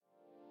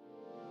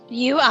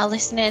You are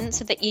listening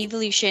to the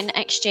Evolution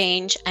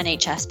Exchange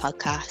NHS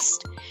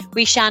podcast.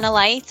 We shine a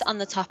light on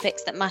the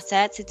topics that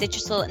matter to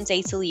digital and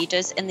data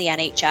leaders in the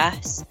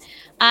NHS.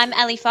 I'm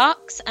Ellie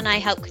Fox and I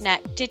help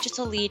connect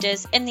digital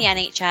leaders in the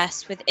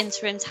NHS with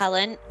interim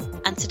talent,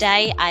 and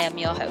today I am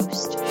your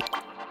host.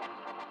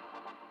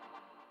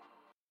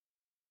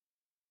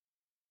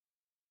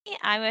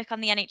 I work on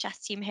the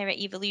NHS team here at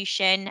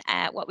Evolution.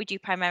 What we do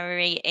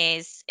primarily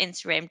is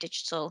interim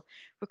digital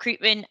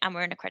recruitment, and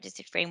we're an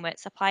accredited framework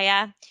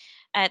supplier.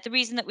 The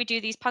reason that we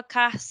do these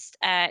podcasts,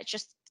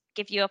 just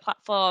give you a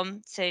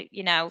platform to,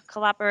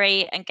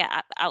 collaborate and get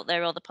out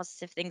there all the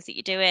positive things that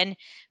you're doing.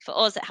 For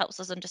us, it helps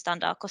us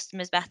understand our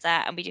customers better,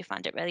 and we do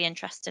find it really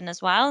interesting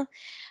as well.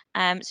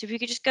 So if we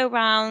could just go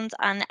around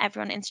and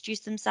everyone introduce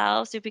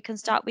themselves, if we can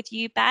start with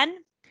you, Ben.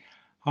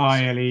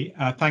 Hi, Ellie.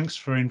 Thanks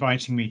for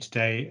inviting me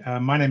today.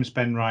 My name is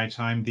Ben Wright.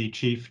 I'm the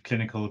Chief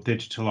Clinical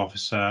Digital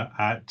Officer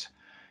at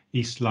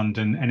East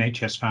London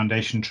NHS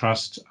Foundation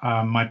Trust.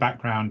 My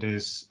background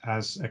is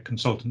as a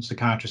consultant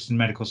psychiatrist in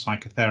medical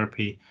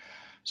psychotherapy.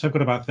 So I've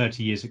got about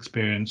 30 years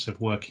experience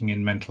of working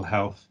in mental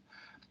health.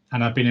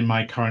 And I've been in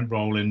my current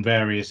role in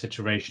various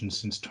iterations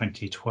since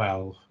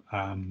 2012.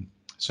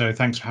 So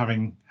thanks for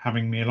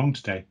having me along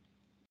today.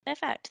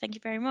 Perfect. Thank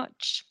you very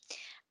much.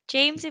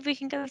 James, if we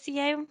can go to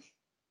you.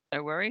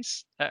 No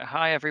worries.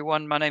 Hi,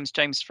 everyone. My name's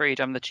James Freed.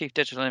 I'm the Chief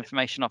Digital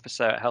Information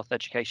Officer at Health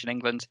Education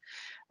England.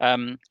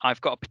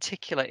 I've got a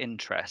particular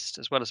interest,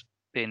 as well as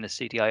being the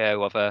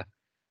CDIO of a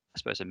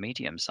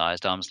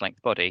medium-sized arm's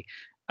length body.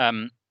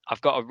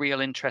 I've got a real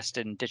interest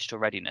in digital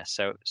readiness,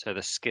 so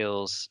the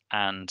skills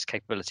and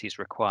capabilities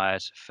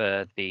required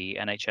for the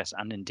NHS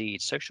and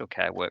indeed social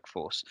care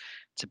workforce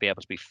to be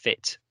able to be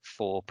fit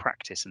for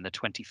practice in the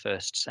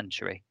 21st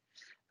century.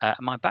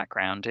 My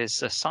background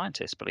is a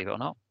scientist, believe it or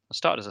not. I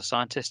started as a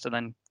scientist and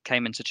then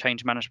came into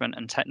change management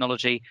and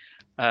technology.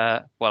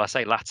 I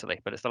say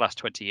latterly, but it's the last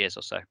 20 years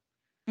or so.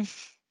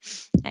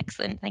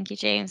 Excellent. Thank you,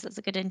 James. That's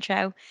a good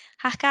intro.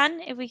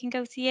 Hakan, if we can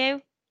go to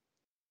you.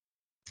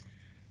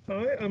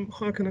 Hi, I'm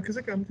Hakan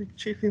Akizik. I'm the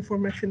Chief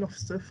Information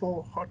Officer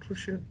for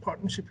Hertfordshire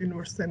Partnership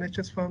University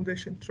NHS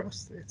Foundation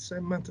Trust. It's a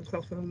mental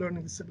health and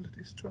learning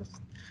disabilities trust.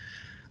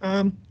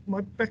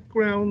 My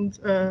background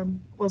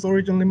was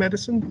originally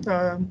medicine.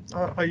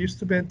 I used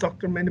to be a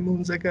doctor many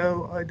moons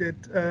ago. I did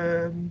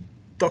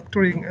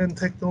doctoring and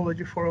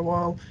technology for a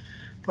while,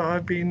 but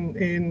I've been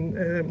in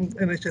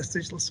NHS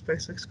digital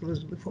space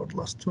exclusively for the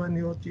last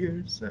 20 odd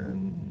years,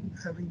 and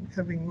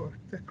having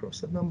worked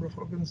across a number of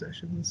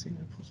organizations and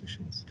senior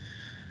positions.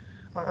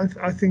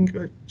 I think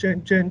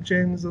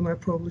James and I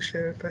probably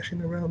share a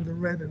passion around the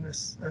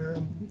readiness,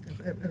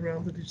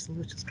 around the digital,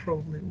 which is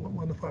probably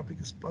one of our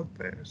biggest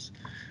bugbears.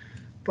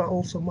 But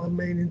also my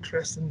main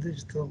interest in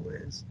digital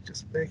is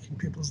just making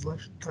people's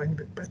lives a tiny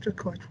bit better,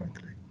 quite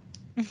frankly.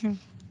 Mm-hmm.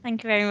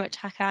 Thank you very much,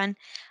 Hakan.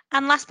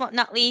 And last but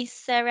not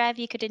least, Sarah, if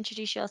you could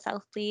introduce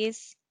yourself,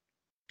 please.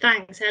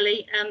 Thanks,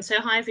 Ellie.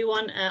 So hi,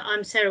 everyone.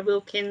 I'm Sarah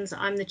Wilkins.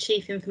 I'm the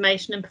Chief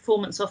Information and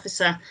Performance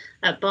Officer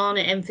at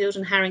Barnet, Enfield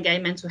and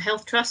Haringey Mental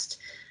Health Trust.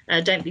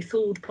 Don't be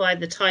fooled by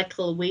the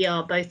title. We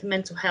are both a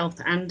mental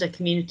health and a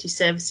community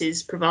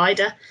services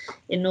provider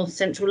in North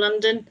Central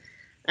London.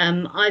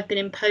 I've been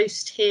in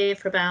post here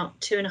for about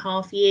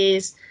 2.5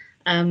 years,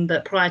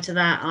 but prior to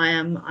that,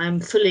 I'm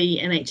fully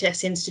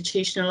NHS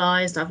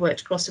institutionalised. I've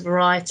worked across a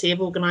variety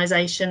of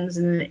organisations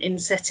and in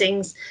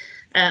settings.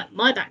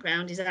 My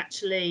background is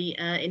actually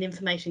in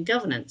information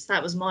governance.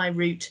 That was my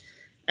route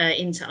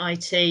into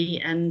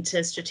IT and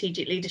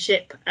strategic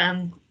leadership.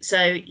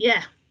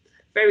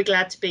 Very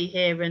glad to be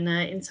here and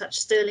in such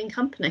sterling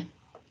company.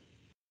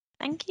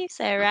 Thank you,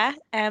 Sarah.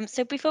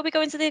 So before we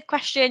go into the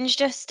questions,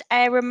 just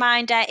a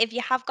reminder, if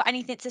you have got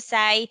anything to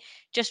say,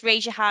 just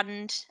raise your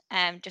hand,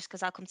 just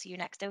because I'll come to you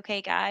next.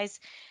 Okay, guys?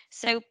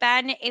 So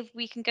Ben, if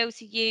we can go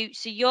to you.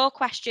 So your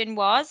question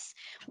was,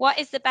 what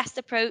is the best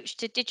approach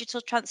to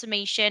digital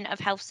transformation of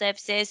health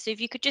services? So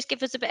if you could just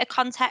give us a bit of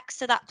context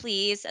to that,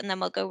 please, and then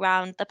we'll go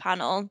around the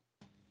panel.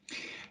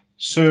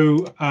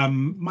 So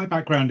my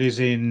background is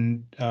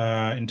in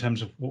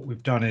terms of what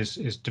we've done is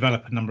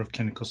develop a number of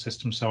clinical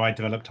systems. So I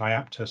developed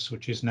IAPTUS,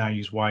 which is now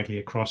used widely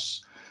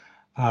across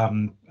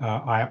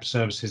IAP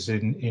services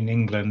in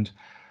England.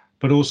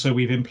 But also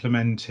we've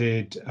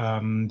implemented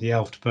the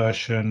ELFT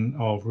version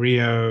of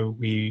Rio.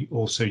 We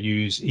also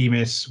use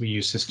EMIS, we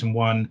use System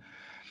 1.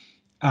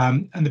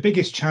 And the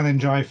biggest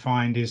challenge I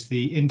find is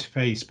the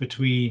interface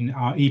between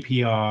our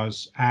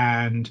EPRs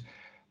and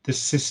the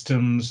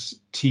systems,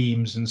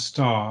 teams and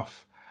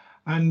staff.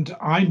 And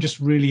I'm just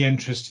really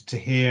interested to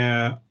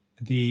hear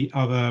the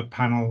other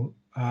panel,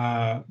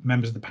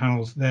 members of the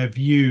panels, their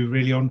view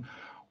really on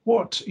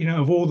what,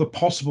 of all the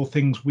possible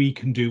things we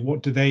can do,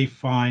 what do they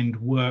find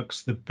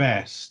works the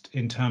best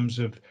in terms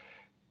of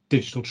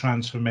digital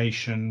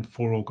transformation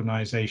for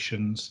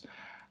organizations?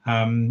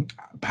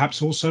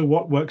 Perhaps also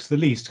what works the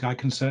least. I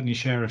can certainly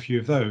share a few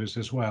of those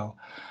as well,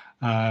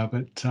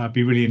 but I'd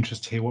be really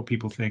interested to hear what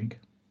people think.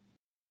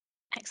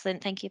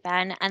 Excellent, thank you,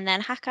 Ben. And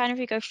then Hakan, if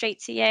we go straight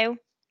to you.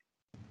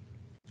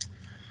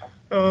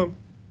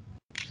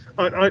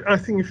 I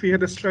think if we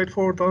had a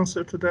straightforward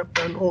answer to that,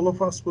 then all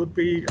of us would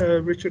be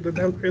Richard and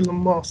Elon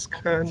Musk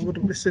and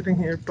wouldn't be sitting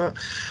here. But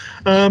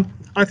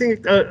I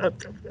think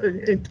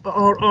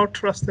our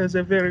trust has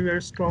a very,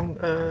 very strong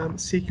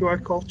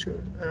CQI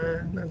culture.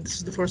 And this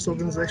is the first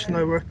organization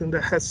I worked in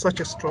that has such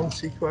a strong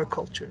CQI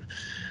culture.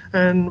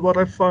 And what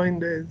I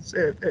find is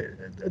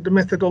the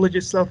methodology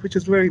itself, which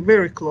is very,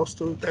 very close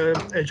to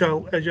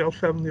agile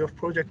family of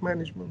project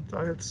management,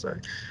 I would say,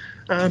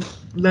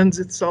 lends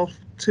itself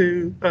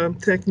to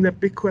taking that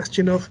big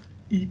question of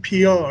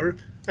EPR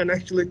and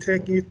actually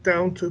taking it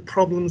down to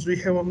problems we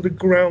have on the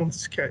ground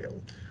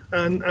scale,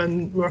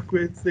 and work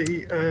with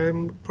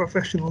the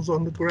professionals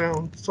on the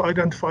ground to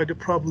identify the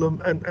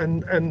problem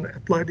and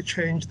apply the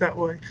change that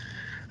way.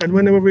 And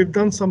whenever we've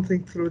done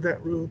something through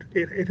that route,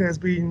 it has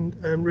been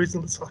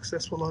reasonably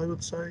successful, I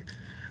would say.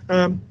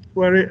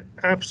 Where it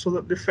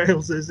absolutely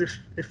fails is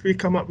if we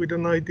come up with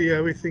an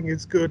idea we think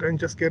is good and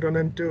just get on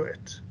and do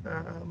it.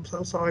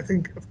 So I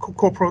think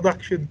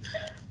co-production,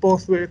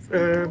 both with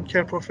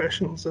care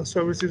professionals and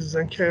services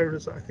and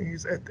carers, I think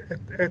is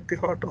at the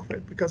heart of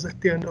it, because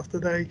at the end of the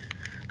day,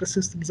 the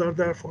systems are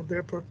there for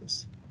their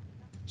purpose.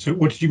 So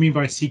what did you mean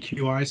by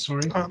CQI,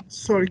 sorry?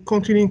 Sorry,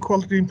 continuing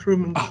quality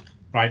improvement.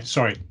 Right,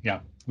 sorry, yeah.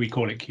 We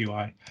call it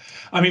QI.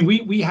 I mean,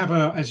 we have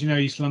as you know,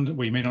 East London,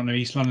 well, you may not know,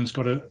 East London's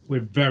we're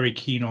very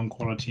keen on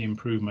quality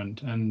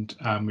improvement, and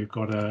we've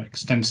got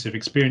extensive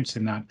experience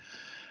in that.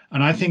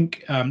 And I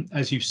think,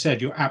 as you've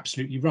said, you're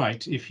absolutely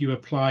right. If you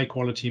apply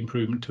quality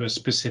improvement to a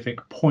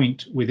specific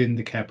point within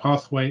the care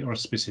pathway or a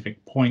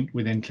specific point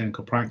within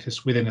clinical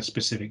practice, within a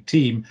specific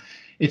team,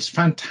 it's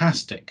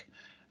fantastic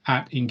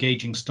at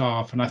engaging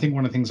staff. And I think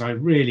one of the things I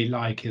really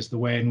like is the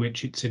way in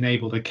which it's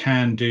enabled a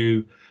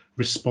can-do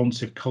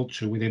responsive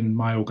culture within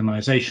my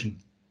organization.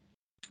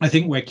 I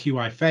think where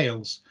QI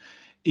fails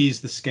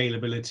is the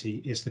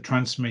scalability, is the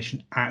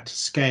transformation at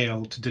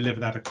scale to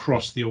deliver that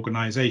across the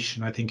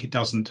organization. I think it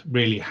doesn't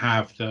really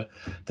have the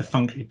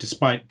function,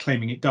 despite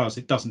claiming it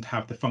doesn't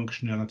have the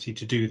functionality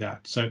to do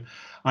that. So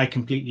I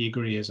completely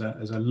agree, as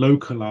a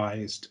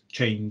localized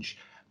change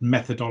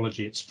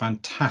methodology, it's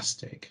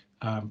fantastic,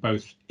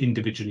 both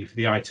individually for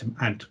the item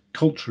and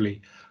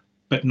culturally,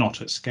 but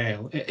not at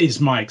scale, is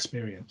my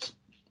experience.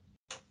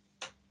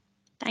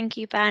 Thank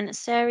you, Ben.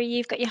 Sarah,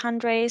 you've got your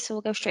hand raised, so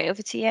we'll go straight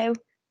over to you.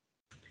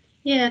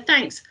 Yeah,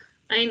 thanks.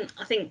 I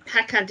think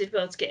Hakan did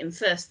well to get him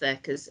first there,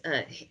 because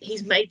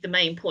he's made the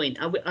main point.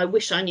 I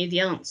wish I knew the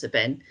answer,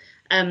 Ben.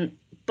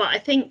 But I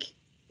think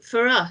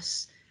for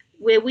us,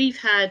 where we've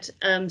had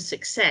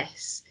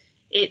success,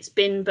 it's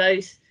been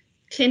both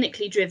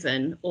clinically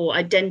driven or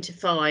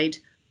identified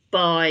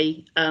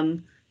by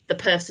the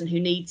person who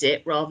needs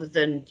it, rather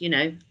than, you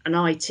know, an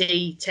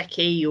IT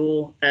techie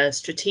or a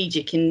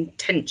strategic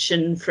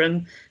intention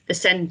from the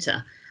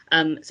centre.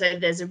 So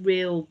there's a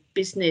real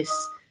business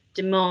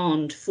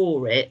demand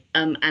for it,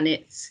 and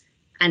it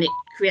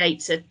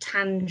creates a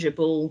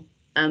tangible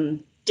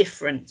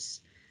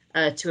difference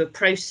to a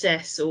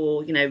process,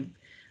 or, you know,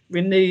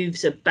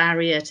 removes a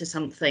barrier to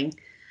something.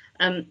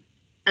 And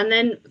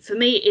then for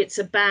me, it's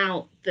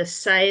about the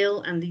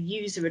sale and the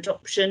user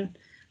adoption.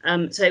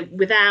 So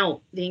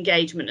without the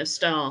engagement of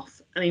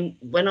staff, I mean,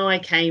 when I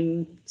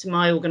came to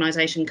my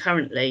organisation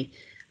currently,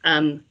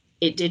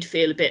 it did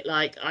feel a bit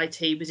like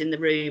IT was in the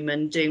room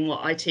and doing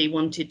what IT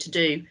wanted to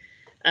do,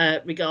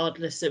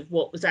 regardless of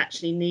what was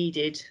actually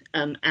needed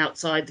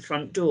outside the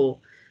front door.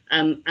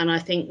 And I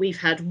think we've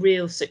had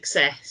real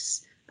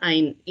success,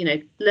 you know,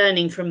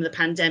 learning from the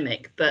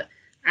pandemic. But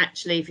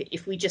actually,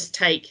 if we just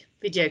take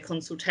video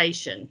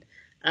consultation,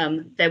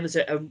 there was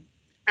a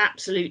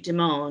absolute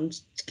demand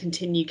to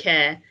continue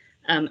care,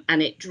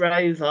 and it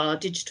drove our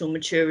digital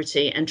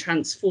maturity and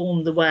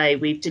transformed the way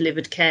we've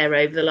delivered care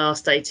over the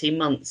last 18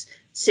 months,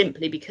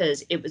 simply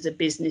because it was a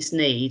business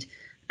need.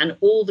 And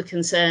all the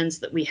concerns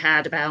that we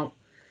had about,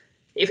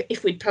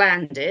 if we'd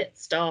planned it,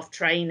 staff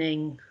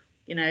training,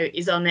 you know,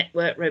 is our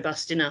network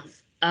robust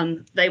enough?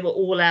 They were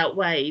all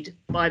outweighed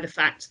by the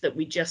fact that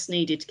we just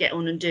needed to get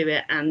on and do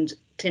it, and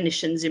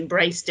clinicians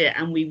embraced it,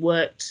 and we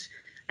worked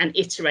and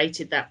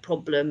iterated that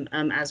problem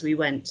as we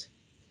went.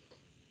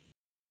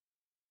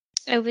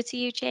 Over to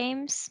you,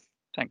 James.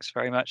 Thanks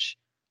very much.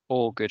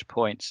 All good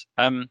points.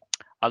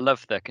 I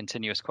love the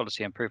continuous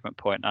quality improvement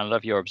point. I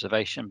love your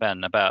observation,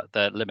 Ben, about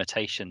the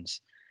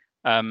limitations.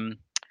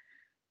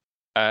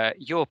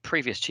 Your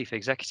previous chief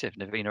executive,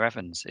 Navina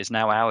Evans, is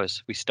now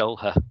ours. We stole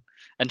her,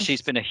 and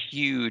she's been a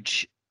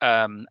huge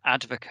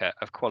advocate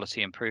of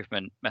quality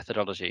improvement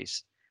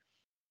methodologies.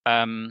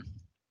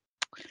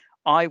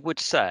 I would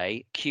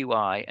say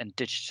QI and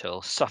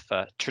digital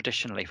suffer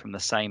traditionally from the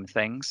same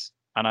things,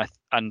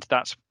 and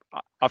that's,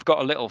 I've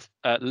got a little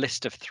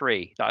list of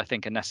 3 that I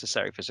think are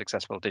necessary for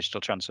successful digital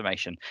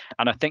transformation.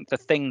 And I think the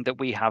thing that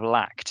we have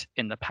lacked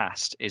in the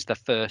past is the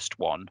first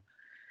one.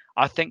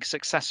 I think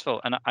successful,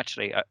 and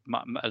actually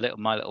my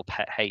little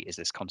pet hate is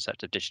this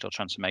concept of digital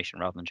transformation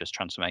rather than just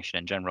transformation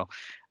in general.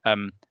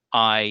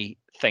 I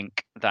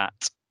think that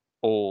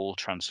all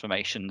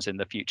transformations in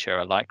the future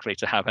are likely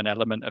to have an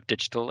element of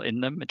digital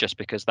in them, just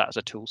because that's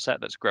a tool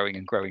set that's growing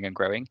and growing and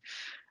growing.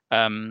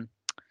 And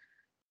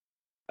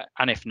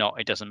if not,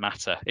 it doesn't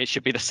matter. It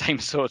should be the same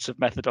sorts of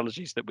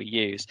methodologies that we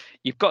use.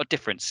 You've got a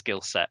different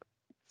skill set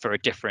for a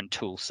different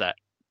tool set.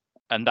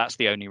 And that's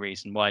the only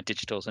reason why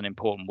digital is an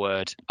important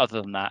word.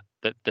 Other than that,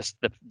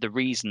 the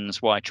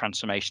reasons why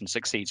transformation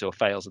succeeds or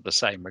fails are the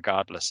same,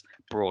 regardless,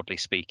 broadly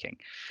speaking.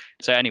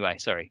 So anyway,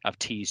 sorry, I've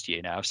teased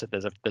you now. So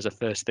there's a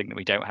first thing that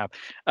we don't have.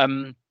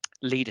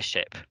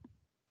 Leadership.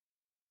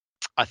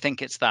 I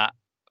think it's that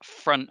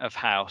front of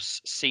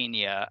house,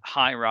 senior,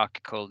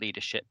 hierarchical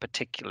leadership,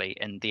 particularly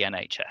in the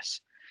NHS.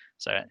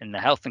 So in the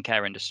health and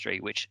care industry,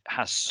 which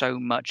has so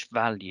much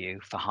value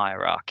for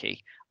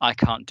hierarchy, I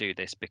can't do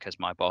this because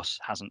my boss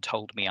hasn't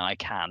told me I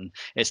can.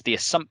 It's the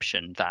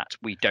assumption that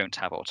we don't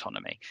have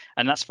autonomy.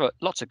 And that's for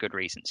lots of good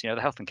reasons. You know,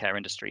 the health and care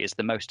industry is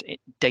the most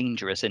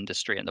dangerous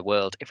industry in the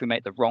world. If we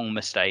make the wrong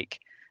mistake,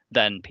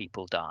 then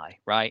people die,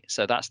 right?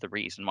 So that's the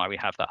reason why we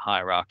have that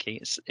hierarchy.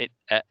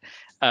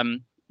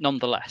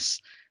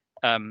 Nonetheless,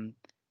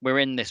 we're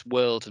in this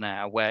world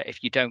now where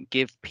if you don't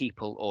give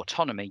people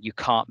autonomy, you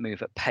can't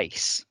move at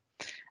pace.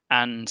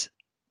 And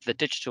the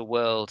digital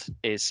world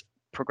is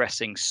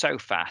progressing so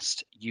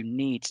fast, you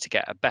need to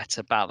get a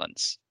better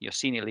balance. Your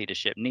senior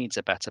leadership needs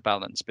a better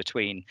balance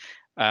between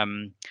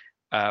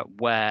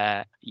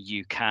where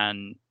you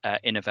can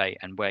innovate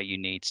and where you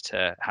need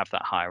to have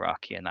that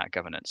hierarchy and that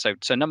governance.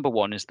 So number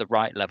one is the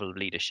right level of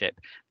leadership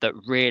that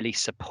really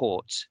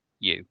supports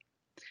you.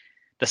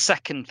 The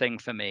second thing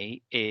for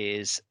me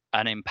is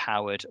an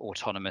empowered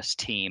autonomous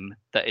team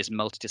that is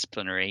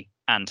multidisciplinary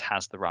and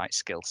has the right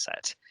skill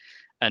set.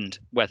 And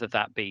whether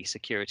that be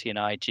security and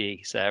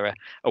IG, Sarah,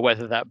 or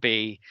whether that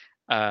be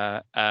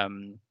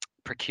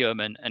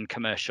procurement and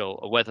commercial,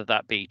 or whether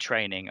that be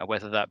training, or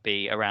whether that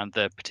be around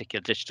the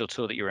particular digital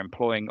tool that you're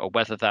employing, or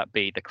whether that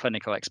be the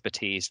clinical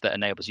expertise that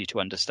enables you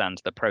to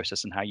understand the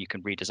process and how you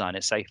can redesign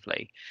it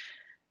safely,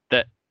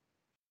 that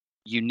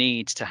you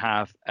need to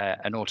have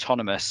an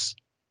autonomous,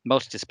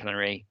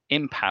 multidisciplinary,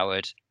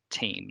 empowered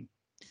team.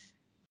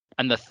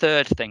 And the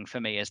third thing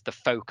for me is the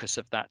focus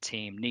of that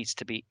team needs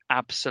to be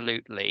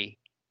absolutely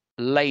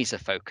laser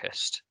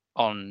focused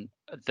on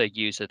the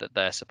user that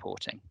they're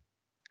supporting.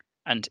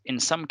 And in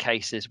some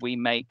cases, we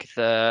make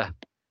the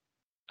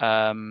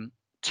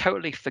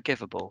totally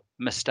forgivable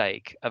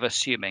mistake of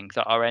assuming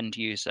that our end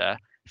user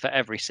for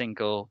every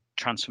single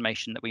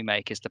transformation that we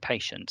make is the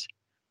patient.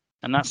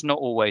 And that's not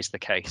always the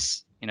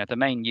case. You know, the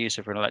main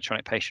user of an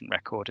electronic patient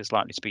record is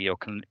likely to be your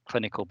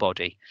clinical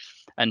body.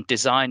 And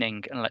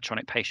designing an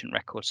electronic patient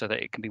record so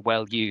that it can be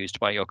well used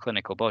by your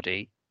clinical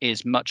body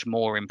is much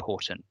more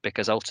important,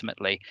 because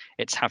ultimately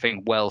it's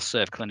having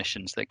well-served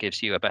clinicians that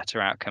gives you a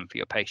better outcome for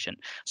your patient.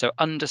 So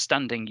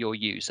understanding your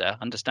user,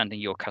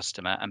 understanding your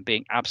customer, and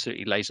being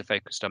absolutely laser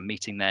focused on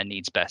meeting their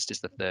needs best is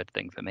the third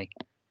thing for me.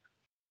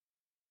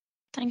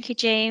 Thank you,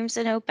 James.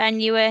 I know, Ben,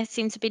 you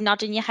seem to be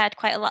nodding your head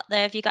quite a lot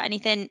there. Have you got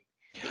anything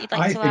that you'd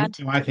like to add?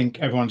 I think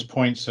everyone's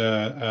points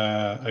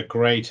are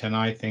great, and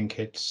I think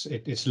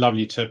it's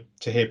lovely to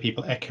hear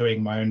people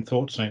echoing my own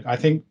thoughts on it. I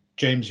think,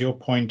 James, your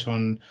point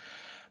on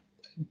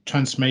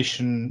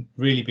transformation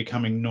really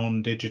becoming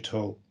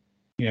non-digital,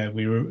 you know,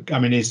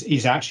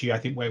 is actually, I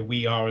think, where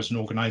we are as an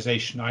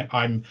organisation.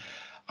 I'm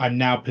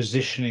now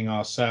positioning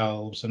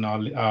ourselves and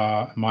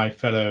my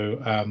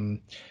fellow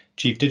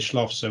Chief Digital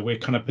Officer. We're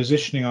kind of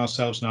positioning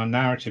ourselves in our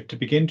narrative to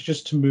begin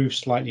to move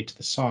slightly to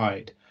the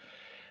side.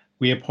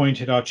 We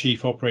appointed our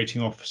Chief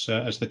Operating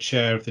Officer as the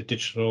chair of the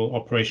Digital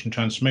Operation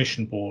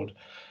Transformation Board.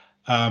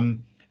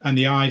 And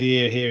the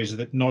idea here is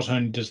that not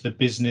only does the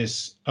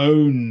business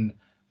own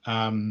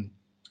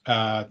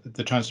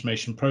the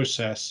transformation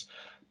process,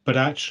 but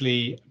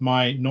actually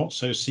my not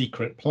so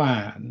secret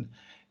plan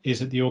is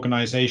that the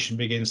organization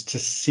begins to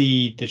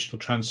see digital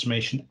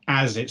transformation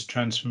as its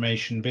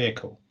transformation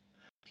vehicle.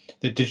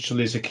 That digital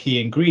is a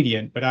key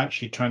ingredient, but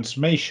actually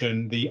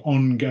transformation, the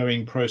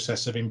ongoing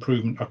process of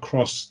improvement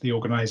across the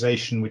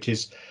organization, which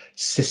is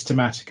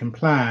systematic and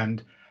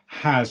planned,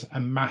 has a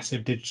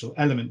massive digital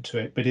element to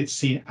it, but it's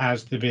seen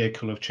as the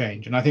vehicle of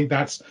change. And I think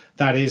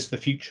that is the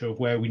future of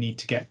where we need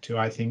to get to,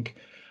 I think,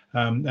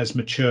 as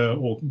mature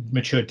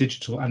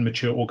digital and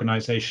mature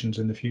organizations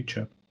in the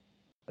future.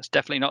 That's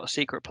definitely not a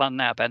secret plan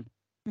now, Ben.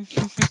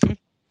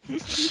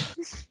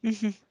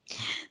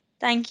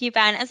 Thank you,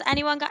 Ben. Has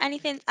anyone got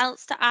anything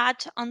else to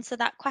add onto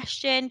that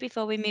question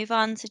before we move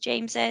on to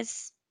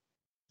James's?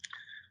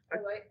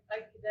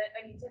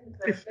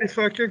 If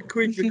I can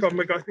quickly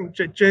comment, I think,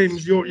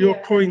 James, your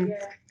point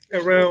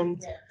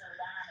around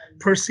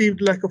perceived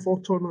lack of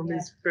autonomy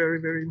is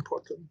very, very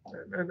important.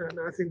 And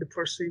I think the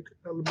perceived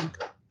element,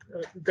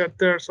 that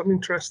there are some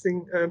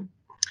interesting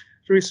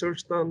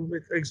research done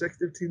with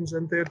executive teams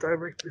and their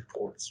direct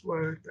reports,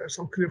 where there are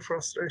some clear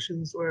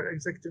frustrations where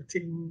executive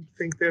teams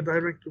think their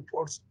direct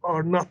reports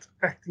are not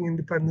acting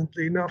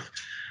independently enough,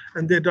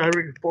 and their direct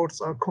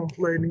reports are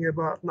complaining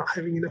about not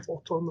having enough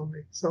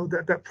autonomy. So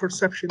that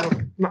perception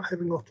of not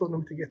having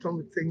autonomy to get on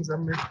with things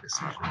and make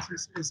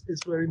decisions is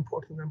very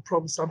important, and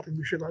probably something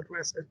we should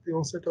address at the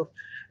onset of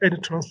any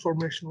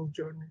transformational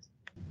journey.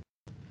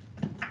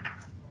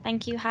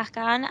 Thank you,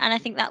 Hakan. And I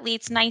think that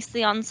leads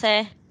nicely on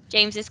to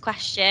James's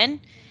question,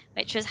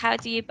 which was, how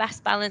do you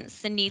best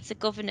balance the need for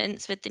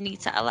governance with the need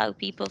to allow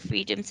people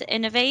freedom to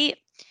innovate?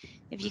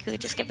 If you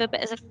could just give a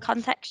bit of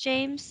context,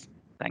 James.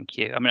 Thank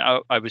you. I mean,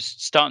 I was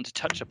starting to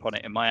touch upon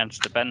it in my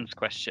answer to Ben's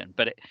question,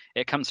 but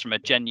it comes from a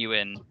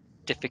genuine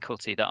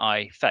difficulty that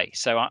I face.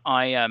 So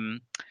I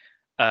am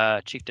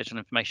Chief Digital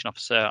Information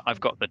Officer. I've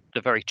got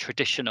the very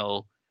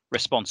traditional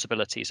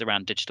responsibilities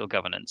around digital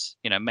governance,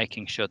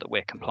 making sure that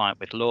we're compliant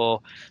with law,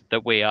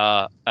 that we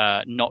are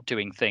not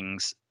doing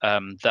things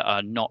that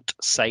are not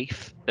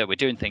safe, that we're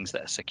doing things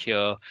that are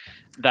secure,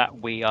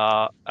 that we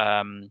are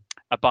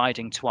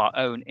abiding to our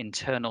own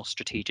internal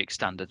strategic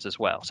standards as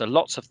well. So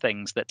lots of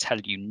things that tell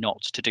you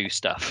not to do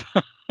stuff,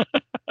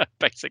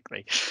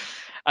 basically.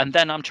 And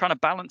then I'm trying to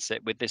balance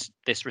it with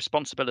this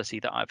responsibility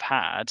that I've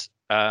had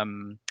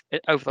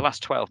over the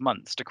last 12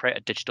 months to create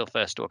a digital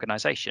first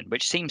organization,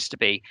 which seems to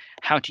be,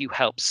 how do you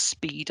help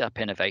speed up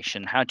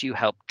innovation? How do you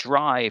help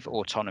drive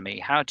autonomy?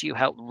 How do you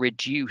help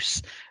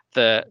reduce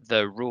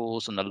the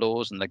rules and the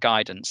laws and the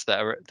guidance that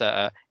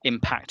are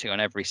impacting on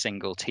every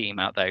single team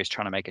out there who's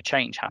trying to make a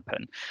change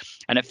happen?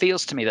 And it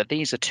feels to me that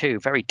these are two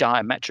very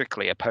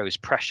diametrically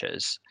opposed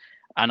pressures.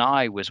 And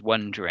I was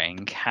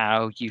wondering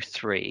how you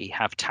three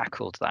have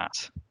tackled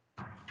that.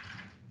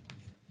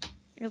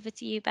 Over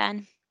to you,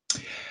 Ben.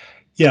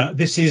 Yeah,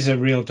 this is a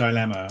real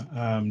dilemma,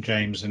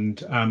 James,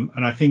 and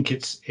I think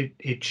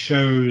it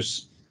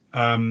shows.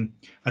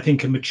 I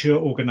think a mature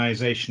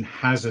organisation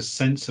has a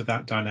sense of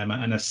that dilemma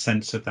and a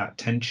sense of that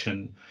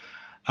tension,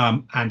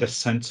 and a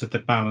sense of the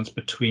balance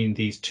between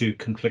these two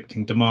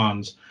conflicting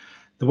demands.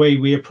 The way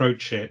we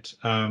approach it,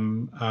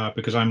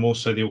 because I'm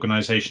also the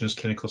organisation's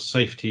clinical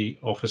safety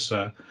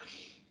officer,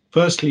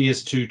 firstly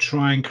is to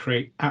try and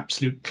create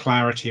absolute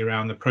clarity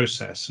around the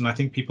process. And I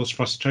think people's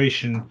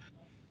frustration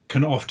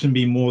can often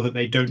be more that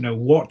they don't know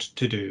what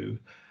to do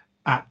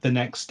at the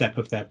next step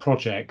of their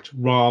project,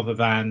 rather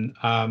than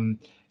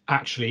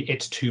actually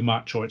it's too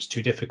much or it's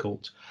too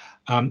difficult.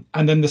 And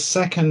then the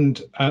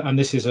second, and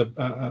this is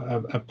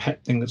a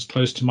pet thing that's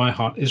close to my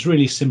heart, is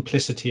really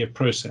simplicity of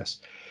process.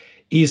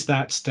 Is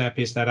that step,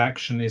 is that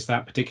action, is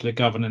that particular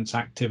governance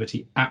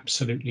activity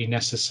absolutely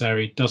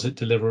necessary? Does it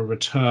deliver a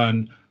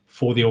return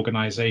for the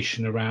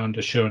organization around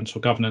assurance or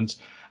governance?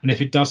 And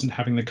if it doesn't,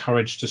 having the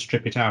courage to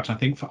strip it out. I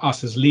think for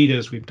us as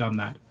leaders, we've done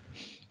that.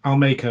 I'll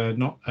make a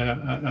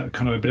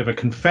kind of a bit of a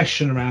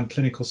confession around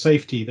clinical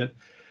safety that,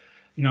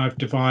 I've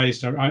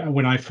devised.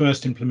 When I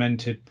first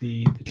implemented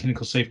the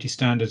clinical safety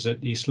standards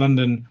at East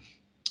London,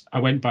 I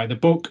went by the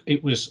book.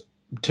 It was,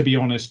 to be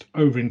honest,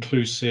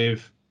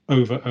 over-inclusive,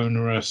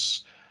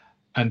 over-onerous,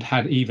 and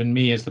had even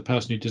me, as the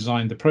person who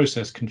designed the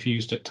process,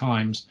 confused at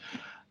times.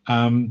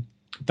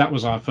 That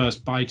was our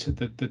first bite at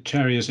the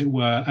cherry, as it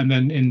were. And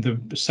then in the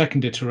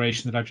second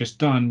iteration that I've just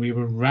done, we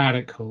were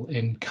radical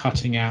in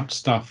cutting out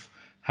stuff,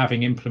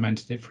 having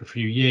implemented it for a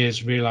few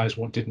years, realised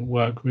what didn't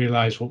work,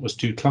 realised what was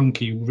too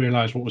clunky,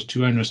 realised what was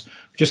too onerous,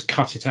 just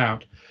cut it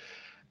out.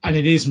 And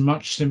it is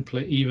much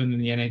simpler even than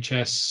the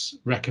NHS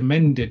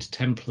recommended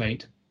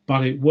template,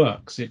 but it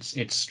works.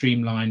 It's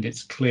streamlined,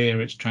 it's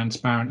clear, it's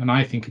transparent, and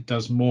I think it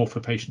does more for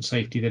patient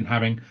safety than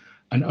having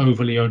an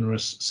overly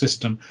onerous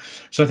system.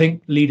 So I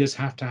think leaders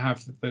have to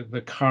have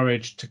the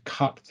courage to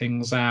cut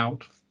things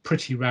out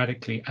pretty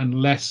radically,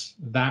 unless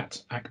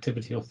that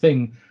activity or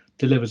thing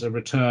delivers a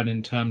return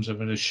in terms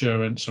of an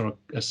assurance or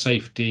a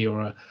safety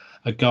or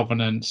a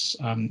governance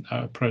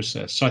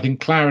process. So I think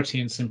clarity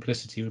and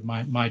simplicity were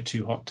my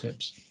two hot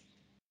tips.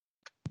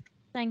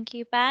 Thank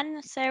you,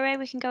 Ben. Sarah,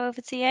 we can go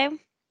over to you.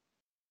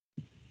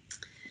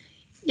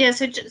 Yeah,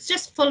 so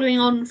just following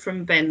on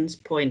from Ben's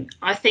point,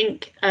 I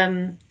think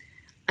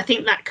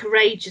that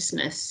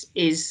courageousness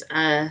is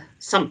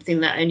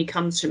something that only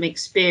comes from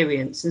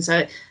experience.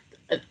 And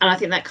I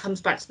think that comes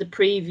back to the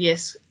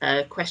previous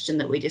question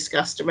that we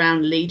discussed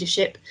around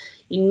leadership.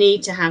 You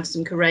need to have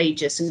some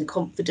courageous and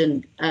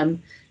confident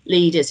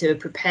leaders who are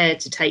prepared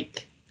to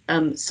take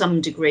some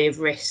degree of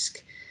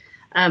risk.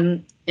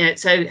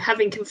 So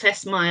having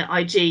confessed my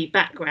IG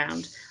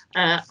background,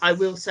 I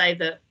will say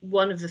that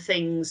one of the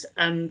things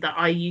that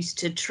I used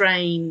to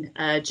train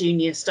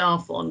junior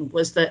staff on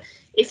was that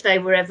if they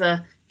were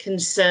ever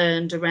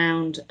concerned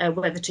around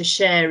whether to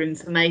share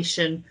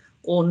information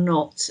or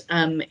not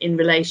in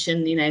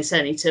relation,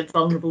 certainly to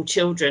vulnerable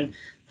children,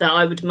 that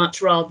I would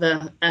much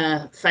rather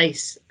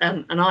face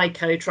an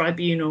ICO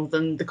tribunal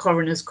than the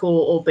coroner's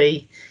court or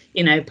be,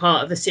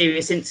 part of a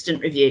serious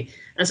incident review.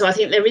 And so I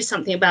think there is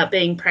something about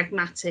being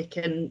pragmatic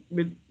and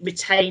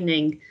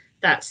retaining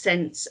that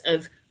sense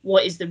of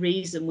what is the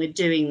reason we're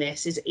doing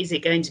this? Is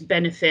it going to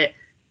benefit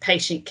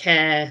patient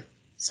care,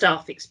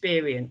 staff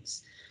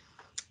experience.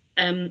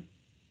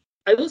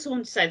 I also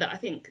want to say that I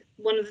think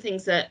one of the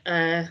things that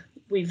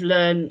we've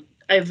learned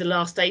over the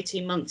last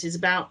 18 months is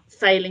about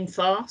failing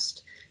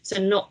fast.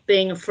 So not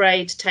being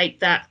afraid to take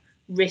that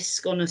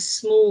risk on a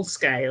small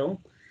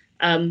scale,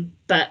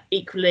 but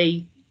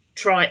equally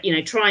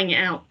trying it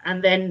out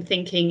and then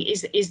thinking,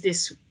 is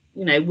this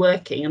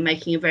working, and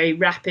making a very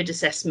rapid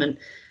assessment.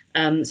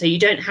 So you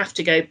don't have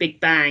to go big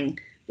bang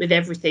with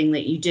everything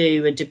that you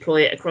do and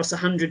deploy it across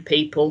 100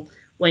 people,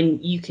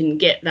 when you can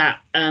get that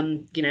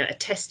a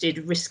tested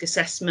risk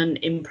assessment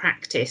in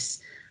practice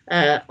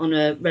on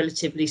a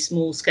relatively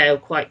small scale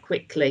quite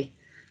quickly.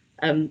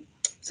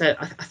 So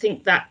I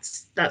think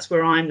that's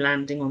where I'm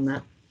landing on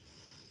that.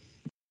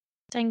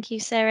 Thank you,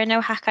 Sarah.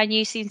 No, Hakan,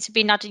 you seem to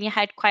be nodding your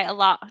head quite a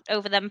lot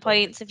over them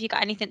points. Have you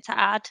got anything to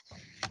add?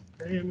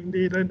 I am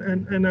indeed,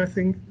 and I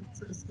think,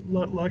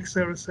 like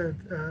Sarah said,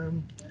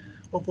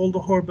 of all the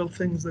horrible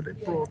things that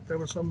it brought, there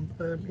were some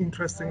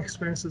interesting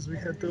experiences we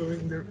had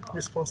during the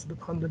response to the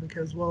pandemic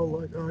as well.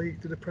 Like, I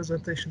did a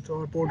presentation to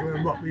our board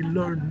around what we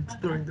learned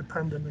during the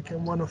pandemic,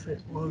 and one of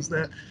it was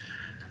that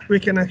we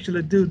can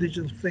actually do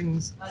digital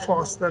things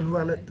fast and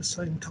well at the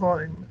same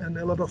time. And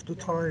a lot of the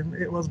time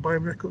it was by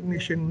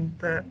recognition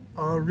that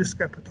our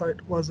risk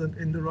appetite wasn't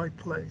in the right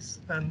place,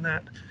 and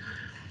that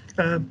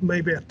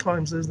maybe at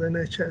times as the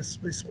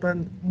NHS we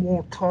spend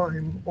more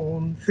time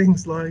on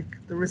things like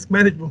the risk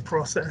management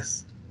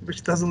process,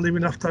 which doesn't leave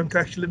enough time to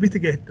actually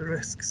mitigate the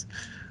risks.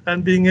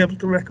 And being able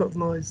to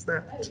recognise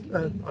that,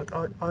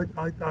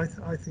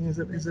 I think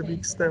is a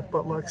big step.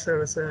 But like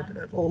Sarah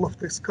said, all of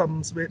this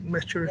comes with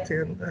maturity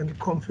and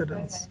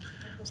confidence.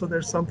 So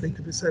there's something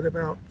to be said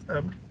about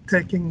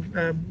taking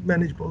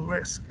manageable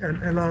risk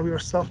and allow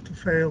yourself to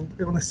fail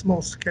on a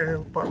small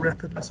scale but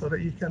rapidly, so that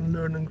you can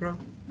learn and grow.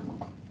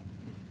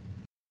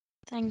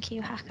 Thank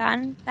you,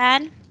 Hakan.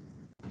 Ben?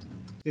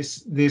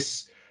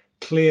 This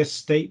clear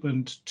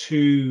statement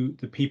to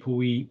the people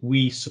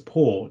we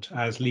support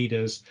as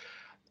leaders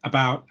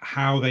about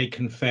how they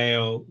can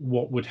fail,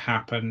 what would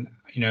happen,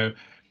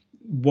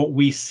 what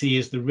we see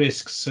as the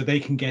risks, so they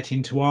can get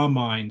into our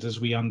minds as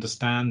we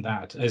understand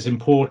that, as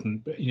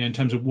important, in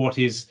terms of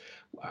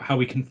how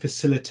we can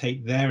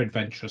facilitate their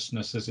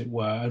adventurousness, as it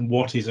were, and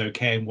what is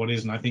okay and what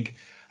isn't. I think,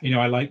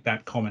 I like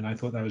that comment. I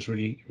thought that was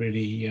really,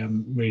 really,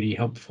 really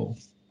helpful.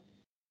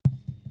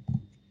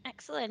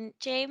 Excellent.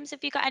 James,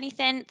 have you got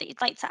anything that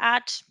you'd like to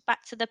add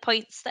back to the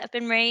points that have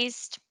been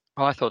raised?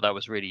 Oh, I thought that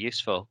was really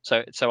useful.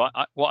 So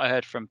what I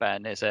heard from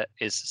Ben is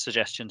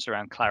suggestions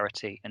around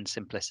clarity and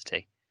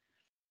simplicity.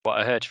 What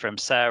I heard from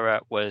Sarah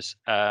was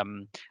a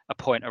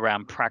point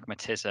around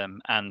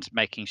pragmatism and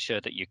making sure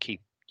that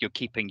you're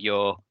keeping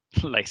your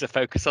laser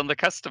focus on the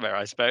customer,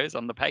 I suppose,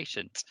 on the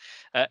patient,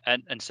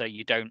 and so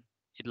you don't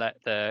let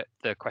the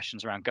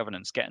questions around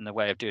governance get in the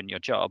way of doing your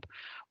job.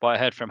 What I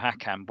heard from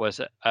Hakan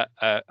was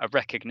a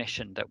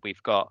recognition that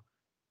we've got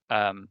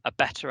a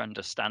better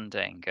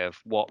understanding of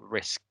what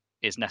risk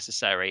is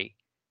necessary,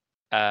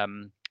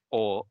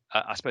 or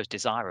I suppose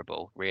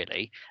desirable,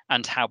 really,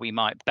 and how we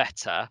might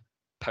better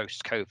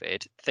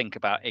post-COVID think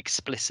about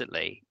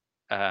explicitly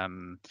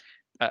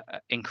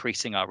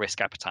increasing our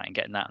risk appetite and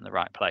getting that in the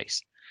right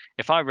place.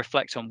 If I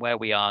reflect on where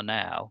we are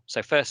now,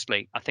 so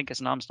firstly, I think as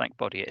an arm's length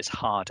body, it is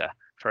harder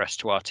for us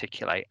to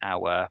articulate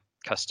our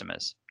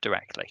customers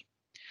directly.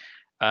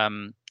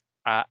 And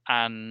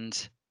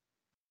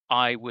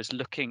I was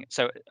looking,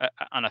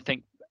 and I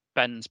think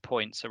Ben's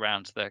points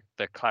around the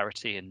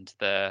clarity and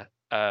the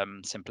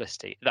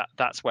simplicity,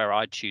 that's where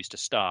I'd choose to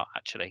start.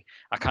 Actually,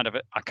 I kind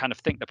of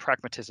think the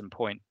pragmatism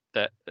point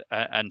that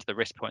and the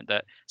risk point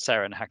that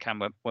Sarah and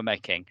Hakan were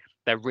making,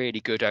 they're really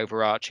good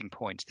overarching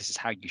points. This is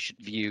how you should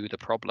view the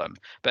problem.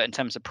 But in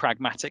terms of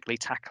pragmatically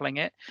tackling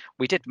it,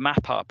 we did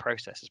map our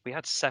processes. We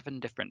had 7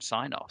 different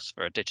sign-offs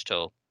for a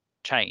digital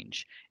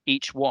change.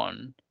 Each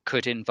one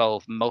could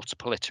involve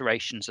multiple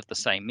iterations of the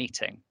same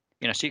meeting.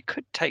 So it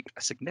could take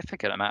a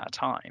significant amount of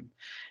time,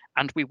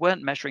 and we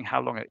weren't measuring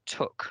how long it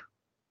took.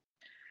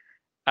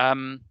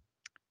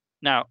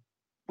 Now,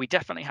 we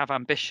definitely have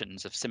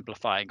ambitions of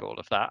simplifying all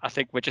of that. I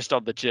think we're just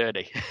on the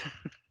journey.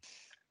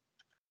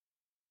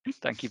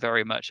 Thank you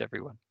very much,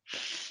 everyone.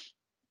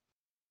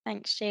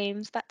 Thanks,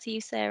 James. Back to you,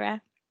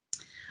 Sarah.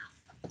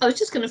 I was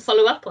just going to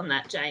follow up on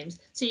that, James.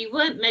 So you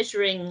weren't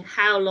measuring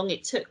how long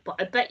it took, but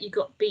I bet you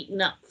got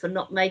beaten up for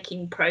not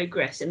making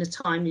progress in a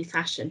timely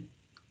fashion.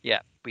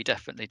 Yeah, we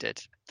definitely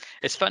did.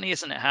 It's funny,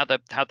 isn't it, how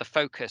the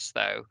focus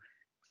though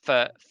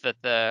for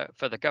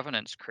the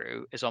governance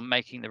crew is on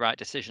making the right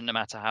decision no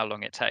matter how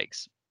long it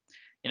takes.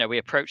 We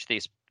approach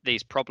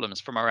these problems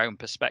from our own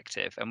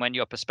perspective, and when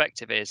your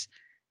perspective is,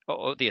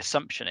 or the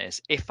assumption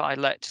is, if I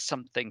let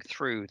something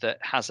through that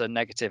has a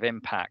negative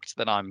impact,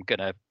 then I'm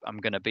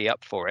gonna be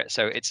up for it.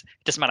 So it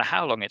doesn't matter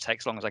how long it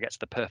takes, as long as I get to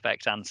the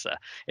perfect answer.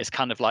 It's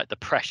kind of like the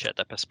pressure,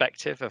 the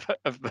perspective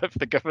of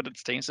the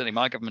governance teams, certainly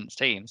my governance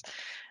teams.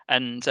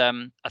 And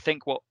I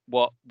think what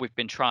we've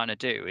been trying to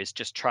do is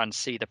just try and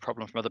see the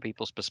problem from other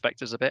people's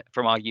perspectives a bit,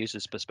 from our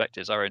users'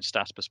 perspectives, our own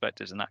staff's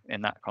perspectives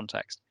in that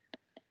context.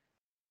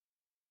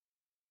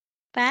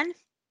 Ben?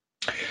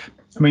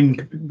 I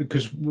mean,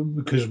 because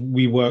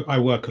I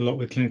work a lot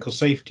with clinical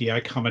safety. I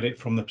come at it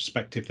from the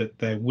perspective that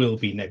there will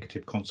be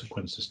negative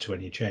consequences to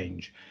any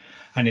change,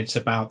 and it's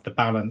about the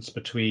balance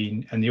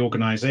between, and the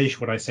organisation.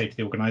 What I say to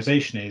the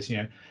organisation is,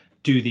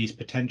 do these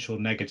potential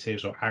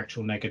negatives or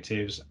actual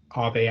negatives,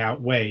 are they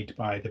outweighed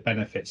by the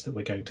benefits that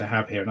we're going to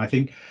have here? And I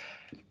think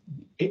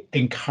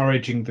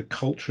encouraging the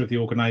culture of the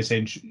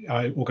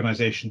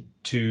organisation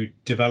to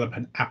develop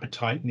an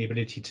appetite and the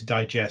ability to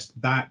digest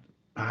that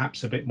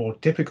perhaps a bit more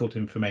difficult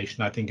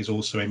information, I think, is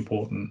also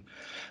important.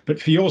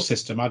 But for your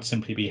system, I'd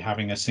simply be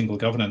having a single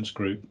governance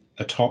group,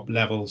 a top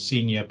level,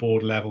 senior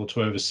board level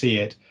to oversee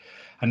it,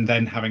 and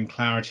then having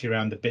clarity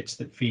around the bits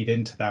that feed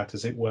into that,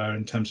 as it were,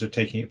 in terms of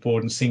taking it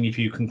forward and seeing if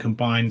you can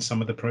combine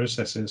some of the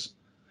processes.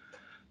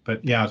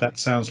 But yeah, that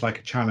sounds like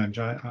a challenge.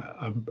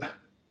 I'm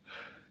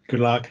good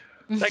luck.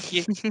 Thank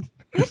you.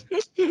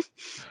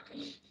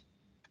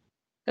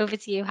 Over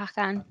to you,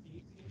 Hakan.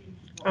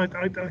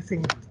 I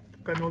think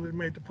Ben already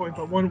made the point,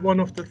 but one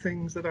of the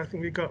things that I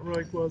think we got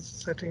right was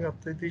setting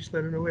up the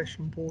Digital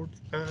Innovation Board,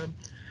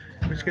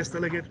 which gets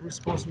delegated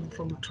responsible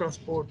from the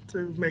Trust Board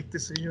to make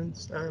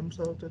decisions.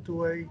 So that the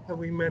way how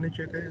we manage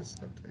it is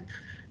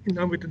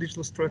that, with the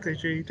digital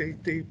strategy,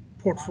 the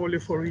portfolio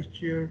for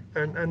each year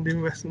and the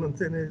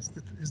investment in it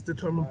is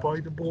determined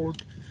by the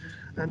board.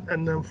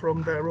 And then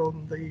from there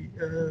on,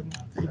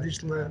 the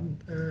Digital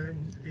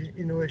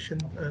Innovation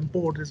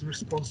Board is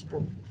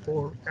responsible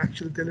for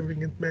actually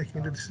delivering and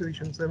making the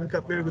decisions. And we've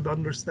got very good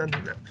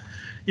understanding that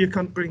you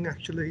can't bring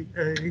actually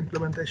an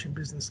implementation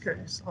business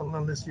case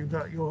unless you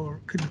got your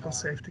clinical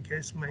safety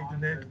case made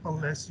in it,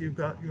 unless you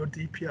got your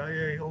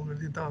DPIA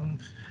already done.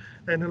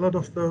 And a lot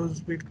of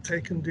those, we've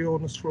taken the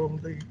onus from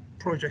the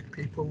project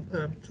people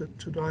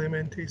to the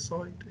IMNT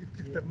side,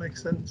 if that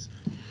makes sense.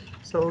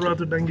 So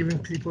rather than giving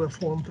people a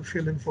form to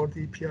fill in for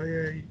the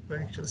DPIA, we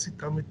actually sit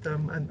down with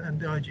them, and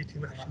the IG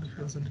team actually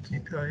fills in the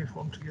DPIA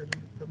form together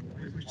with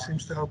them, which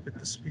seems to help with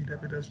the speed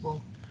of it as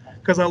well.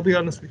 Because I'll be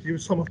honest with you,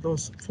 some of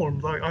those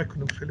forms I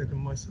couldn't fill it in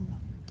myself.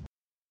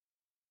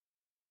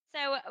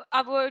 So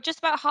we're just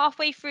about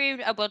halfway through,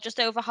 well, just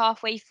over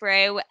halfway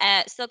through.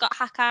 Still got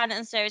Hakan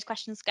and Sarah's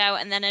questions to go,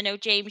 and then I know,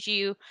 James,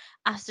 you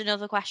asked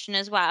another question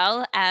as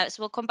well. So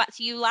we'll come back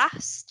to you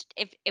last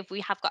if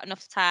we have got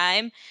enough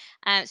time.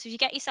 So if you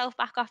get yourself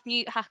back off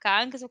mute,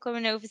 Hakan, because we're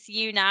coming over to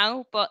you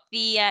now. But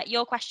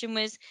your question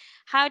was,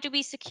 how do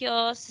we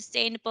secure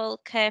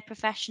sustainable care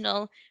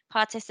professional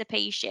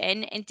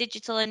participation in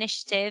digital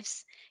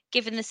initiatives,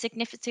 given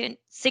the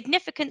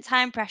significant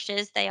time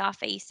pressures they are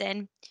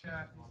facing?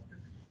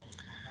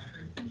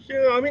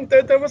 Yeah, I mean,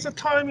 there was a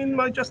time in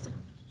my, just a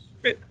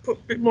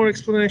bit more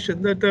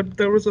explanation, that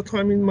there was a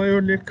time in my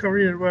earlier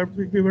career where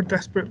we were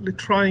desperately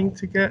trying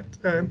to get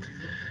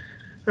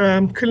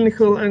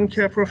clinical and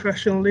care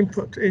professional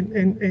input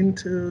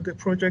into the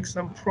projects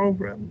and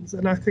programs.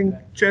 And I think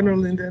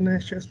generally in the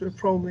NHS, we're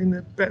probably in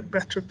a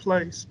better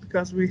place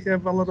because we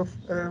have a lot of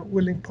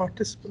willing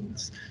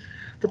participants.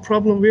 The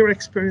problem we're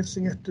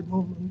experiencing at the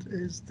moment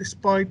is,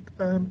 despite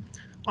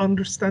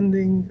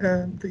understanding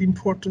the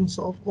importance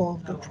of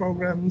the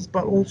programs,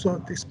 but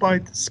also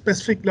despite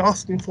specifically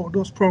asking for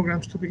those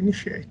programs to be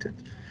initiated,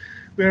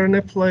 we're in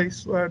a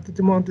place where the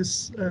demand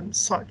is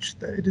such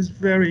that it is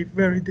very,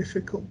 very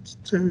difficult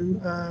to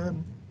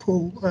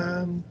pull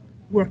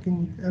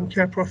working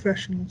care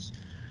professionals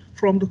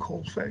from the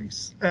cold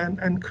face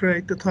and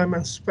create the time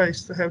and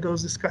space to have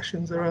those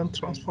discussions around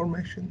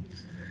transformation.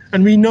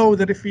 And we know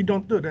that if we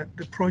don't do that,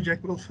 the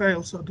project will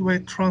fail. So the way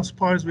it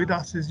transpires with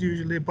us is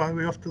usually by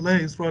way of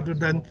delays rather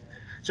than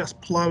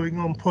just plowing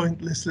on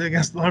pointlessly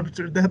against an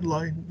arbitrary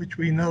deadline, which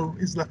we know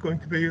is not going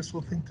to be a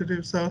useful thing to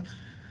do. So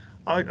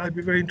I'd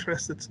be very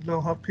interested to know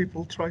how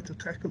people try to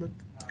tackle it,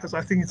 because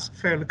I think it's a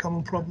fairly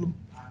common problem.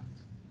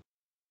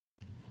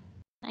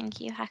 Thank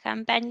you,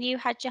 Hakan. Ben, you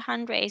had your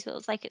hand raised, but it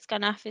looks like it's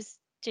gone off.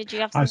 Did you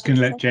have something? I was going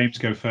to let James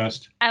go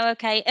first. Oh,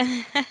 okay.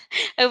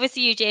 Over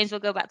to you, James. We'll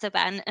go back to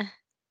Ben.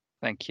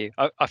 Thank you.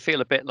 I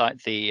feel a bit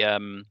like the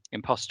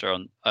imposter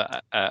on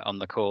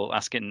the call,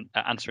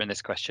 answering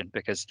this question,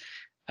 because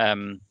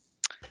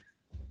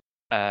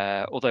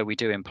although we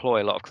do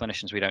employ a lot of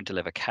clinicians, we don't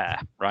deliver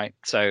care, right?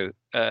 So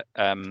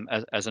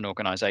as an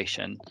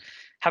organisation,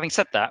 having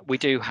said that, we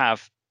do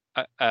have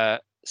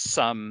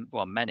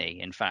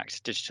many, in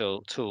fact,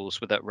 digital tools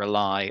that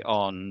rely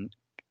on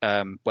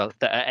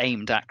that are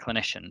aimed at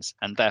clinicians,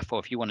 and therefore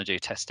if you want to do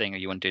testing or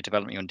you want to do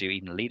development, you want to do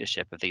even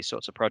leadership of these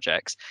sorts of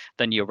projects,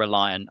 then you're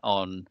reliant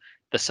on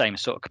the same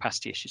sort of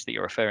capacity issues that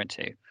you're referring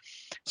to.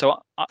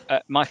 So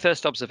my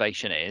first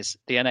observation is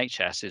the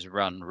NHS is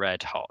run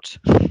red hot.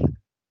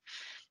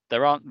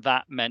 There aren't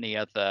that many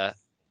other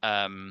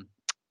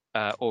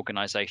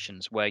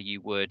organizations where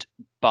you would,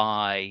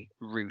 by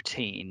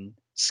routine,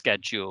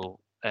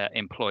 schedule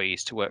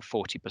employees to work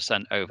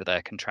 40% over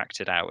their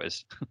contracted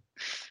hours.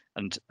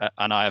 And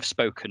I have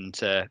spoken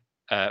to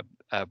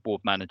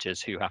board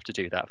managers who have to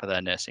do that for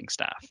their nursing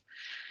staff.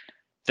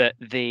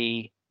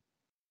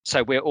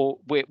 So we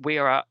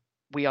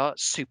are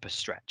super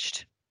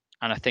stretched,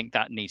 and I think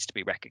that needs to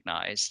be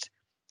recognised.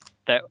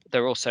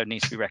 there also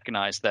needs to be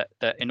recognised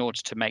that in order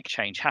to make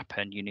change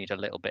happen, you need a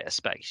little bit of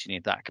space. You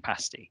need that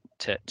capacity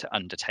to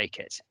undertake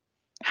it.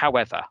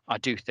 However, I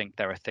do think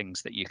there are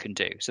things that you can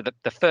do. So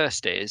the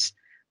first is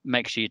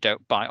make sure you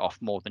don't bite off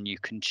more than you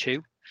can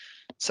chew.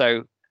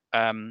 So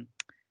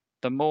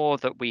the more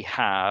that we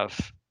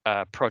have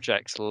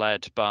projects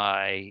led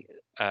by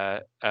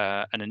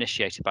and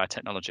initiated by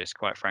technologists,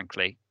 quite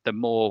frankly, the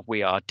more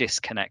we are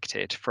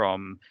disconnected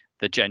from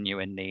the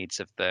genuine needs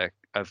of the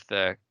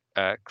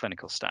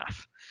clinical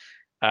staff.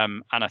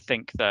 And I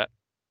think that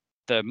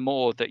the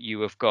more that you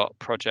have got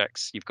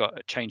projects, you've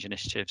got change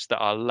initiatives that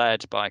are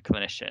led by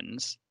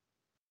clinicians,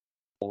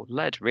 or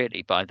led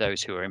really by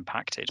those who are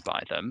impacted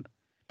by them,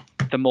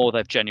 the more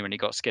they've genuinely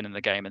got skin in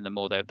the game, and the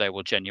more they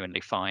will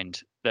genuinely find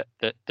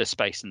the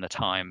space and the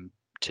time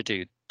to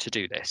do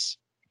this.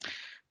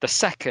 The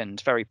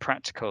second very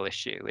practical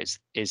issue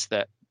is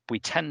that we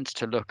tend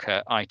to look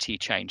at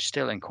IT change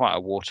still in quite a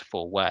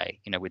waterfall way,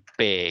 with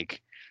big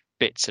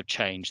bits of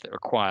change that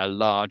require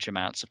large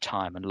amounts of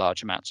time and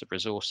large amounts of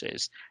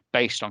resources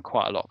based on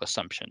quite a lot of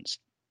assumptions.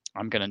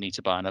 I'm going to need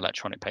to buy an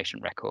electronic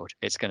patient record.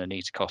 It's going to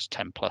need to cost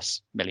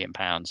 £10+ million.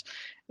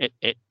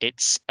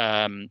 It's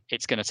going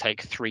to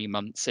take 3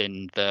 months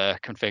in the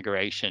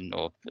configuration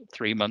or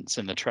 3 months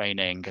in the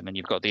training, and then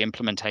you've got the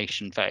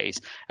implementation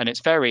phase, and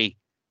it's very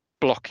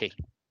blocky.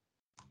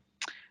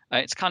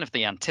 It's kind of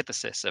the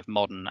antithesis of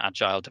modern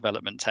agile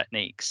development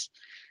techniques,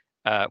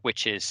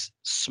 which is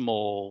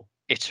small,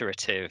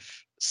 iterative,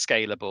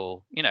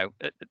 scalable,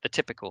 the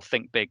typical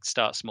think big,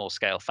 start small,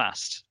 scale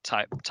fast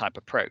type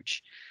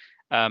approach.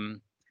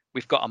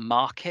 We've got a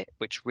market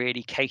which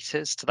really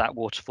caters to that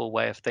waterfall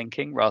way of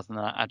thinking rather than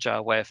that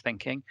agile way of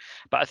thinking.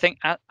 But I think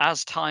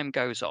as time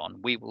goes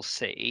on, we will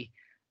see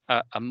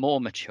a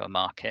more mature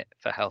market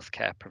for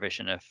healthcare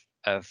provision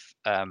of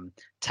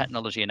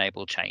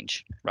technology-enabled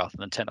change rather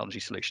than technology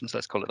solutions,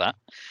 let's call it that.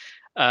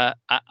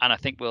 And I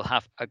think we'll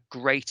have a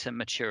greater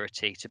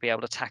maturity to be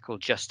able to tackle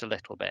just a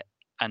little bit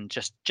and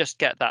just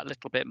get that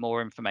little bit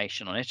more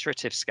information on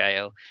iterative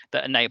scale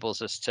that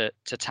enables us to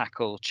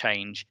tackle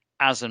change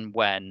as and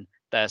when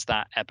there's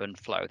that ebb and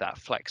flow, that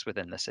flex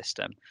within the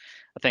system.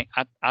 I think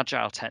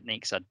agile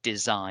techniques are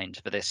designed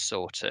for this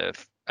sort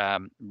of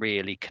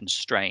really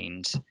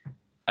constrained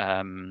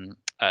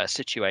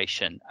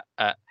situation.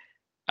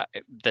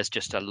 There's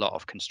just a lot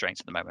of constraints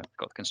at the moment. We've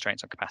got the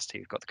constraints on capacity,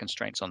 we've got the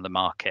constraints on the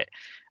market.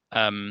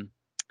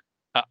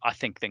 I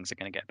think things are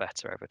going to get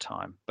better over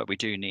time, but we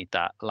do need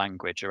that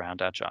language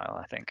around agile,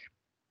 I think.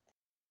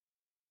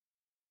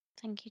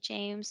 Thank you,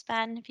 James.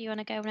 Ben, if you want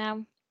to go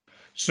now.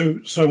 So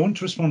I want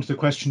to respond to the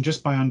question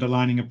just by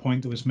underlining a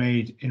point that was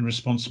made in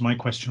response to my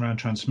question around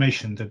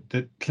transformation,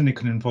 that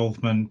clinical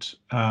involvement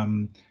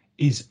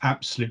is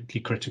absolutely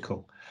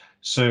critical.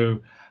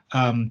 So,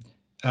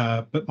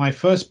 but my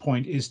first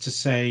point is to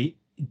say,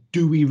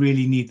 do we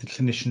really need the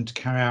clinician to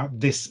carry out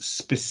this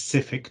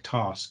specific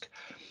task?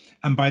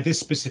 And by this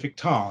specific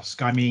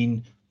task, I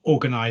mean,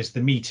 organize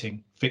the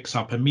meeting, fix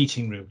up a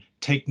meeting room,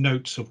 take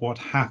notes of what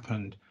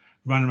happened,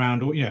 run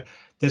around, or,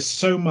 there's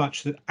so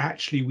much that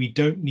actually we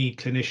don't need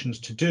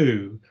clinicians to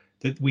do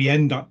that we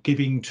end up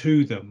giving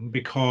to them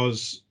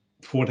because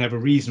for whatever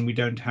reason, we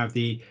don't have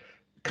the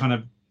kind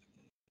of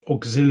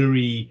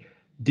auxiliary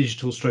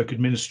digital stroke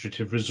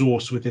administrative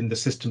resource within the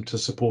system to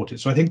support it.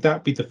 So I think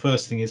that'd be the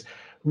first thing, is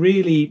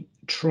really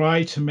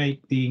try to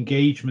make the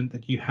engagement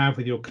that you have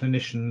with your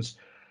clinicians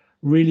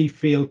really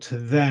feel to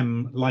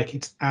them like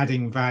it's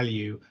adding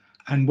value.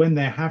 And when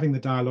they're having the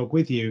dialogue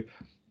with you,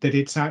 that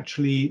it's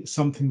actually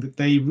something that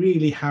they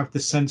really have the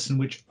sense in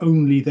which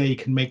only they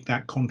can make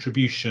that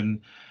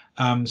contribution.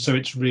 So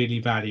it's really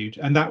valued,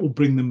 and that will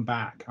bring them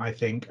back, I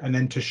think, and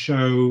then to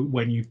show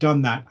when you've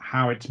done that,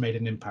 how it's made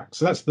an impact.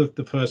 So that's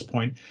the first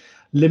point.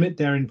 Limit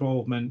their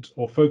involvement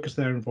or focus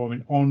their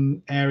involvement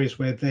on areas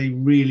where they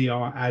really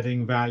are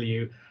adding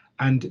value,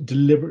 and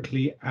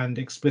deliberately and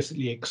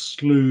explicitly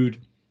exclude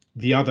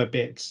the other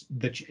bits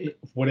that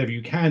whatever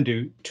you can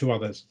do to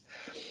others.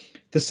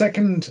 The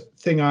second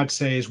thing I'd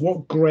say is,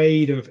 what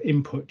grade of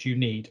input do you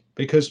need?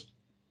 Because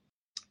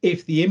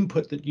if the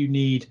input that you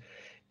need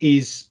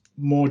is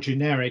more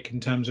generic in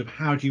terms of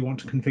how do you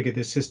want to configure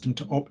this system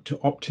to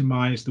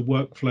optimize the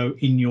workflow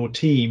in your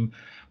team,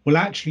 well,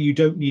 actually, you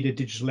don't need a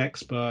digital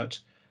expert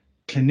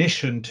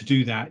clinician to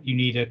do that. You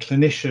need a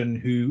clinician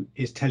who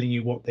is telling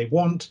you what they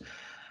want.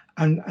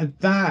 And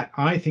that,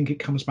 I think it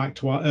comes back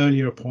to our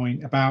earlier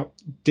point about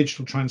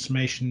digital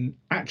transformation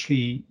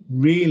actually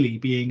really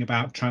being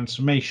about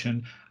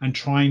transformation and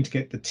trying to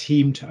get the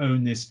team to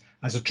own this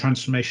as a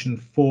transformation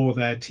for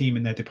their team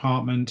in their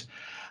department,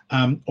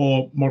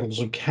 or models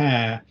of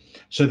care,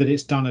 so that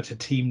it's done at a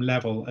team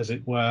level, as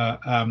it were,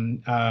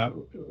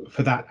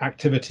 for that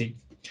activity.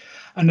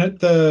 And at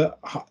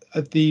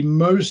the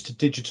most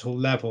digital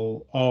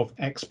level of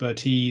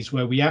expertise,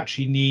 where we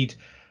actually need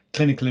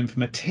clinical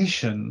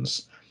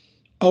informaticians,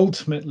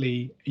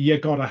 ultimately, you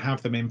got to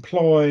have them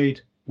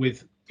employed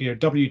with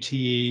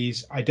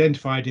WTEs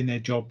identified in their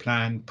job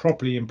plan,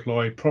 properly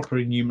employed,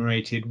 properly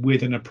remunerated,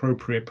 with an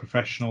appropriate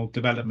professional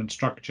development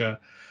structure.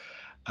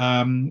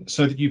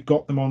 so that you've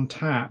got them on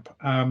tap,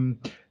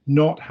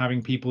 not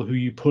having people who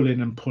you pull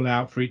in and pull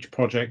out for each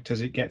project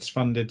as it gets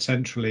funded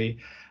centrally,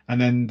 and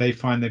then they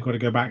find they've got to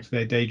go back to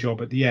their day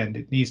job at the end.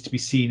 It needs to be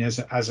seen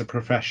as a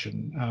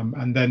profession,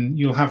 and then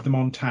you'll have them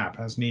on tap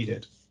as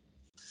needed.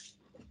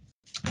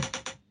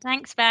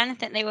 Thanks, Ben. I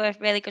think they were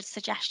really good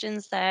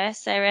suggestions there.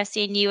 Sarah,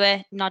 seeing you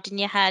were nodding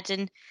your head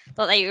and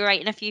thought that you were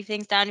writing a few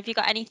things down. Have you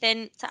got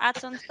anything to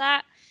add on to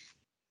that?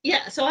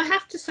 Yeah, so I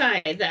have to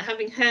say that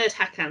having heard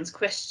Hakan's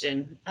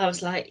question, I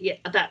was like, yeah,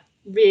 that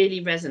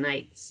really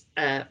resonates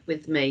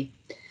with me.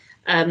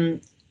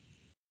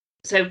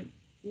 So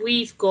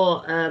we've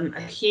got a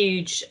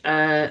huge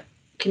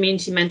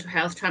community mental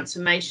health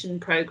transformation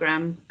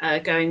programme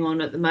going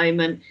on at the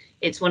moment.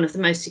 It's one of the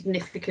most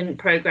significant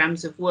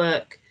programmes of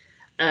work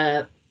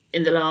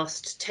in the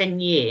last 10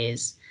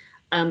 years.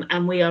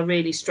 And we are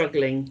really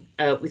struggling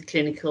with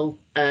clinical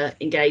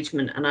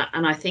engagement.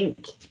 And I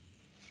think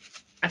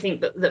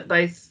that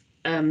both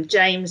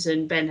James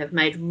and Ben have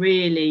made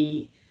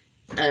really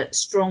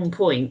strong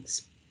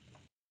points,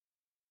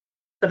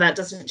 but that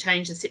doesn't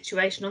change the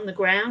situation on the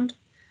ground.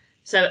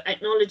 So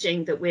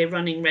acknowledging that we're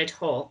running red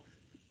hot,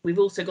 we've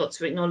also got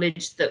to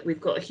acknowledge that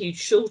we've got a huge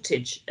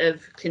shortage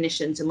of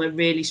clinicians and we're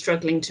really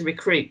struggling to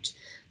recruit.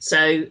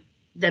 So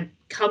there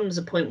comes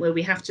a point where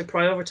we have to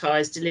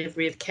prioritise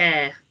delivery of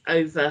care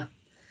over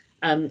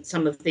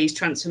some of these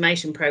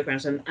transformation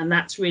programs, and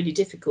that's really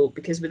difficult,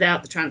 because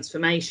without the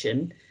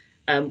transformation,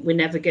 we're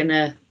never going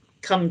to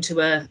come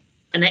to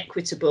an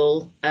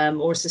equitable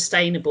or a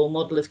sustainable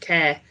model of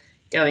care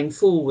going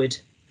forward.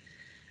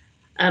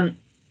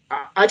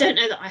 I don't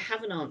know that I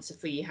have an answer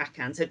for you,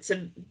 Hakan. So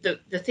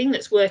the thing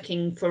that's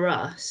working for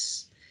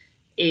us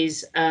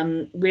is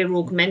we're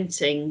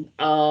augmenting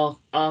our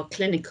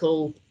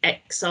clinical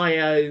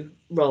XIO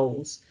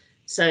roles.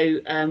 So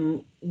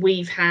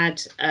we've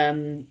had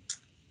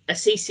a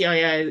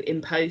CCIO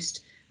in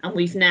post, and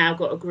we've now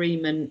got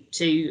agreement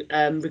to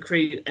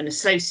recruit an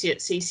associate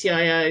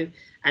CCIO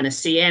and a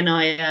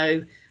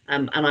CNIO,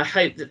 and I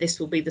hope that this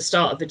will be the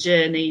start of a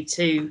journey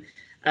to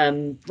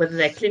whether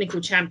they're clinical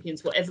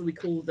champions, whatever we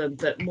call them,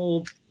 but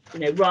more,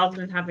 rather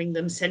than having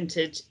them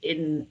centred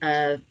in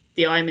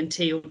the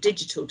IM&T or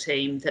digital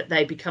team, that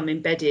they become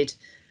embedded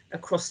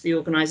across the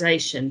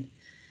organisation.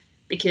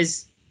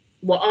 Because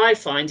what I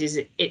find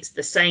is it's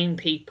the same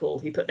people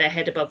who put their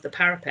head above the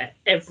parapet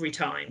every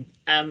time,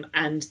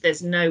 and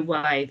there's no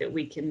way that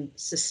we can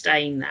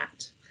sustain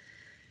that.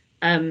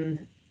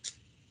 And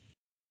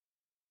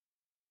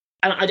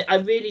I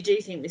really do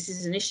think this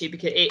is an issue,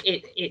 because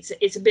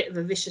it's a bit of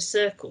a vicious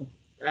circle.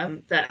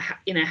 That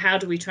how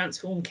do we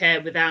transform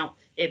care without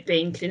it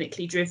being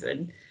clinically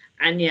driven,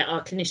 and yet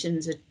our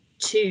clinicians are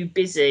too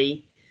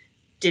busy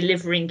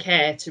delivering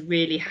care to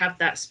really have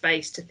that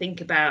space to think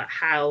about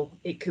how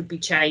it could be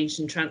changed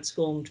and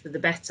transformed for the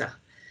better.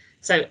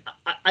 So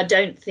I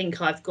don't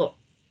think I've got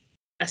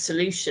a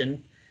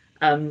solution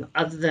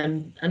other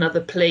than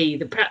another plea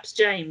that perhaps,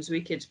 James,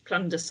 we could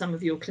plunder some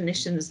of your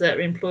clinicians that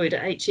are employed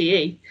at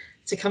HEE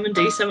to come and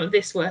do some of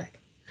this work.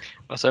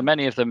 Well, so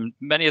many of them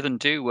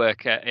do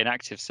work in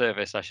active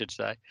service, I should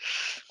say.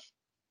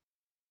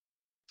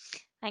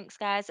 Thanks,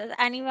 guys. Has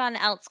anyone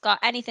else got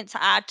anything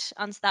to add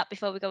onto that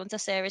before we go into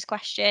Sarah's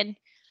question?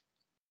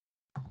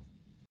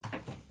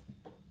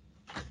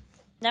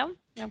 No?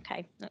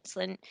 Okay,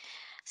 excellent.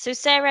 So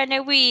Sarah, I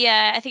know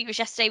I think it was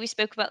yesterday we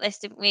spoke about this,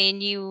 didn't we?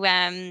 And you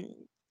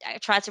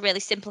tried to really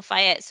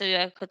simplify it so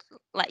I could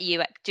let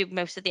you do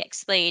most of the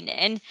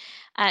explaining.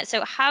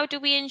 So how do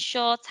we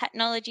ensure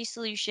technology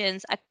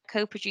solutions are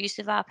co-produced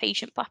with our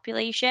patient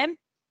population?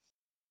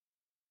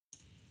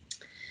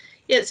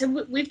 Yeah,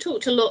 so we've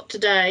talked a lot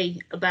today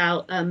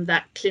about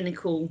that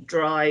clinical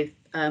drive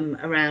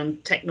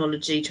around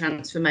technology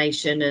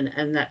transformation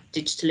and that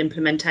digital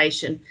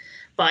implementation.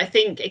 But I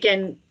think,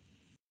 again,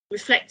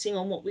 reflecting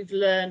on what we've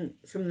learned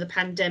from the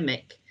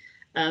pandemic,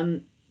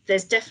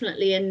 there's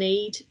definitely a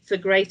need for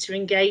greater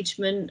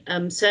engagement,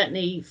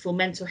 certainly for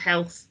mental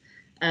health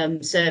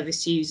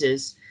service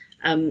users,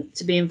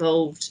 to be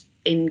involved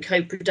in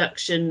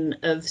co-production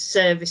of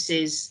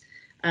services.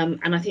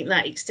 And I think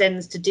that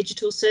extends to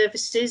digital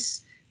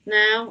services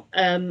now.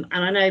 And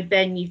I know,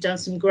 Ben, you've done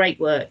some great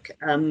work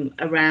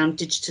around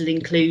digital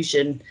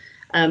inclusion.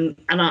 And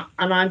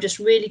I'm just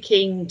really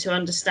keen to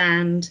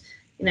understand,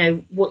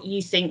 what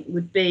you think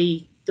would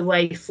be the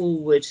way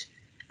forward,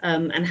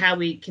 and how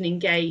we can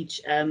engage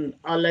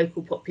our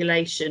local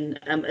population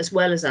as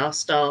well as our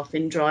staff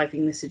in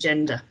driving this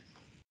agenda.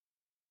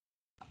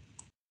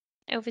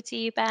 Over to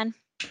you, Ben.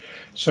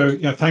 So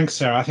yeah, thanks,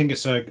 Sarah. I think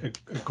it's a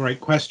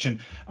great question.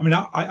 I mean,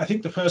 I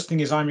think the first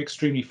thing is I'm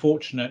extremely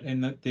fortunate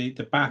in that the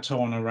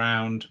baton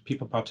around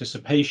people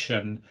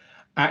participation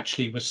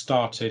actually was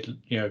started,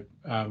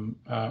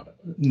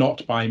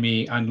 not by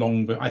me,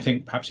 and I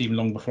think perhaps even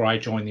long before I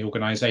joined the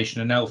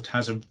organisation. And ELFT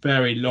has a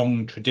very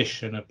long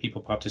tradition of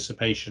people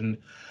participation,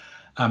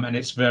 and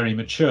it's very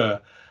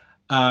mature.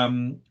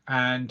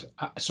 And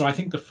so I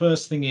think the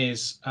first thing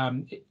is,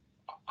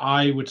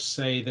 I would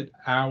say that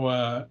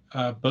our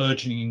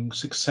burgeoning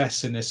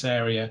success in this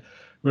area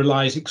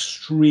relies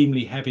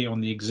extremely heavy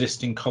on the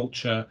existing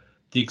culture,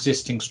 the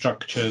existing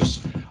structures,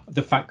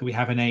 the fact that we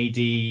have an AD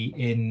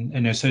in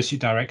an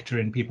associate director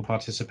in people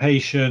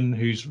participation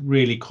who's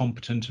really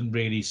competent and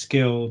really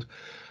skilled.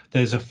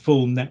 There's a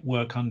full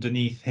network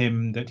underneath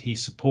him that he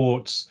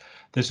supports.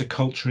 There's a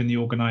culture in the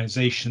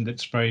organization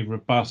that's very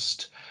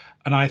robust.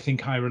 And I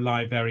think I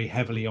rely very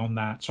heavily on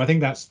that. So I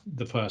think that's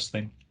the first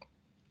thing.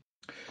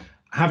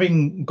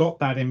 Having got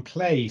that in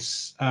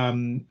place,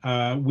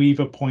 we've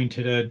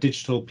appointed a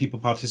digital people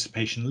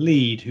participation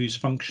lead who's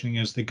functioning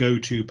as the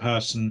go-to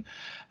person,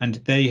 and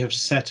they have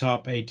set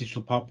up a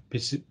digital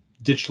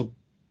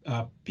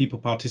people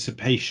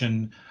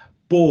participation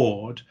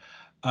board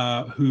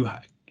who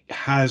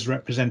has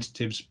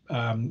representatives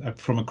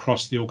from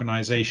across the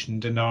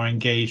organization and are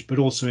engaged, but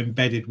also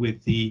embedded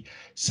with the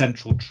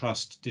Central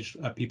Trust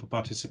Digital People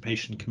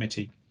Participation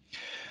Committee.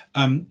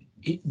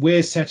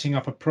 We're setting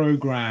up a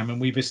program,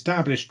 and we've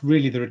established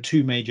really there are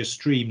two major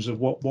streams of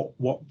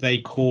what they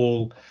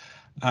call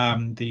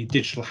the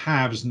digital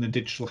haves and the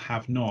digital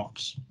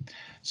have-nots.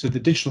 So the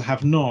digital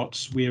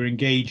have-nots, we're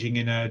engaging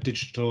in a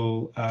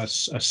digital a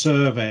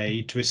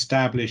survey to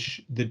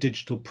establish the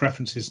digital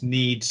preferences,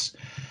 needs,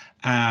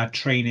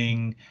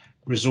 training,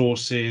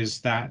 resources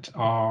that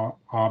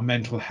our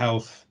mental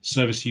health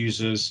service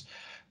users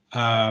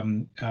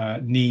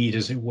need,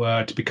 as it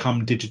were, to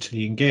become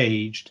digitally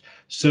engaged,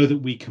 so that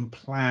we can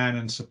plan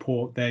and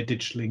support their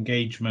digital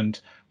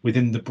engagement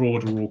within the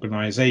broader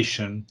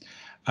organization.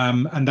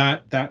 And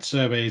that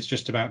survey is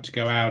just about to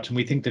go out, and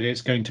we think that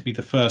it's going to be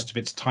the first of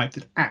its type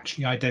that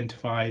actually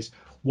identifies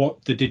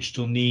what the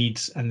digital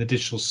needs and the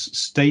digital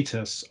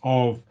status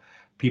of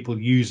people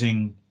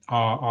using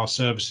our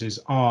services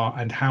are,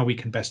 and how we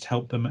can best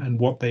help them and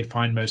what they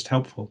find most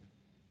helpful.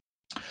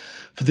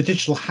 For the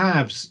digital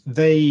haves,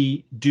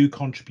 they do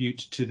contribute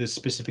to the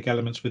specific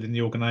elements within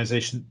the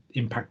organization that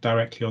impact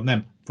directly on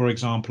them. For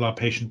example, our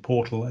patient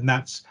portal, and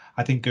that's,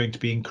 I think, going to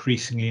be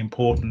increasingly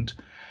important.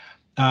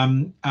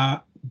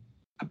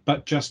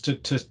 But just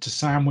to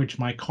sandwich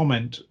my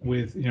comment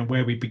with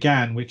where we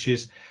began, which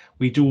is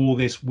we do all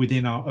this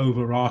within our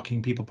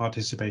overarching people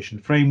participation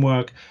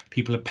framework.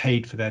 People are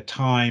paid for their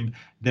time.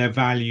 They're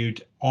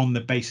valued on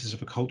the basis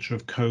of a culture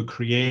of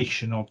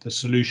co-creation of the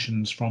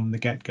solutions from the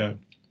get-go.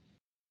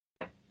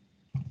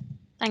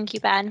 Thank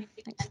you, Ben.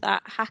 Thanks for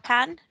that.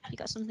 Hakan, have you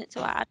got something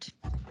to add?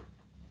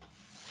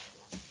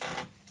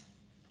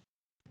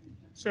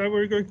 So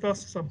were you going to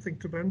ask something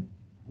to Ben?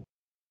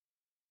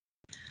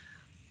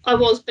 I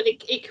was, but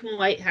it can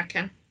wait,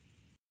 Hakan.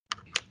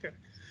 Okay.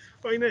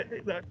 Well,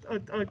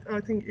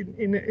 I think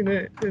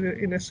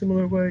in a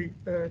similar way,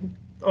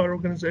 our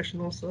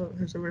organisation also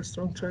has a very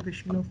strong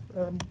tradition of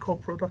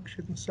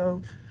co-production.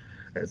 So,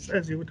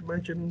 as you would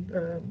imagine,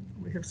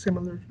 we have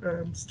similar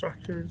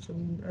structures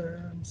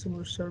and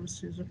similar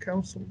service user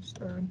councils.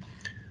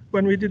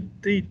 When we did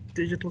the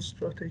digital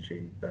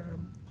strategy,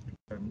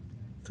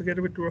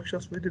 together with the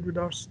workshops we did with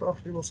our staff,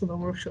 we've also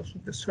done workshops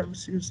with the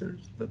service users,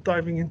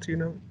 diving into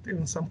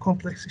even some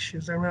complex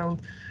issues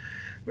around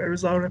where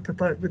is our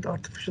appetite with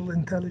artificial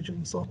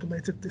intelligence,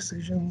 automated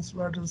decisions,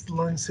 where does the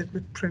line sit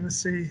with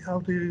privacy, how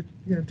do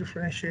you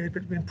differentiate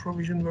between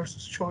provision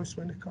versus choice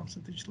when it comes to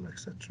digital,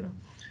 etc.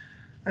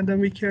 And then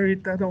we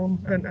carried that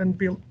on and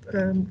built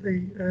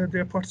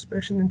their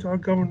participation into our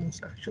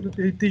governance. Actually,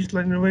 the Digital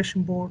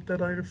Innovation Board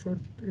that I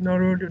referred in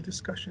our earlier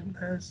discussion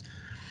has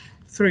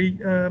 3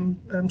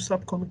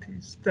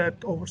 subcommittees that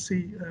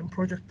oversee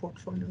project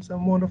portfolios,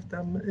 and one of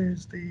them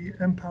is the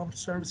Empowered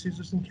Service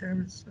Users and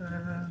Carers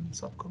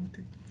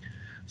subcommittee.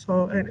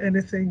 So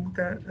anything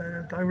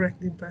that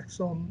directly impacts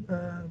on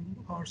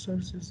our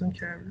services and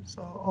carers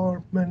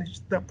are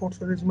managed. That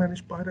portfolio is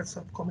managed by that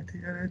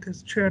subcommittee, and it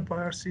is chaired by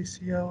our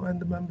CCO, and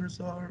the members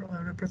are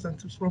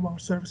representatives from our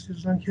service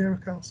users and carer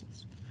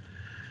councils.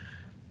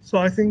 So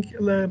I think,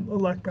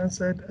 like Ben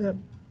said,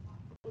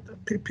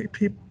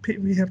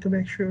 we have to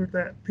make sure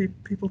that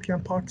people can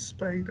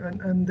participate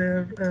and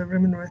they're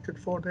remunerated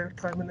for their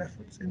time and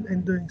efforts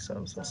in doing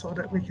so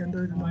that we can do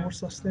it in a more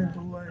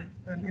sustainable way.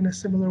 And in a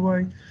similar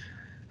way,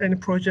 any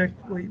project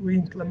we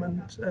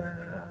implement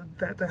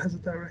that has a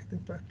direct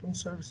impact on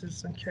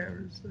services and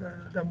carers,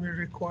 then we're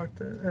required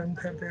to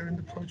have there in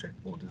the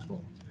project board as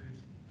well.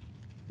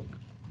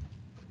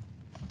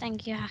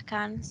 Thank you,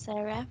 Hakan.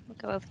 Sarah, we'll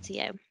go over to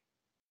you.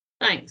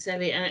 Thanks,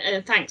 Ellie,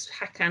 and thanks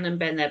Hakan and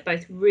Ben. They're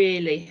both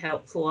really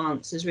helpful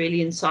answers, really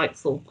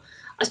insightful.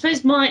 I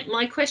suppose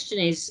my question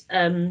is,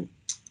 well,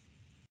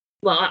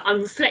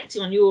 I'm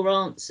reflecting on your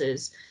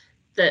answers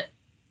that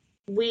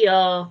we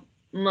are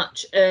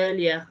much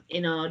earlier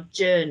in our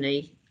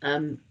journey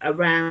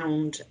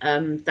around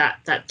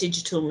that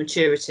digital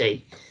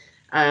maturity,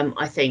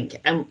 I think,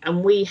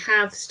 and we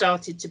have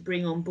started to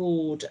bring on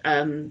board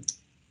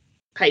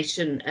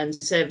patient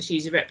and service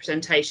user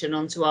representation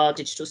onto our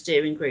digital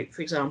steering group,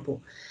 for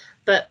example.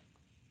 But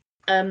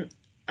I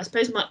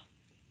suppose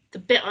the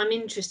bit I'm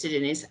interested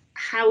in is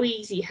how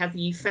easy have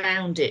you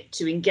found it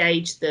to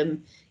engage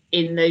them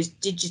in those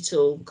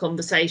digital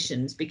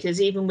conversations? Because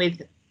even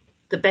with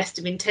the best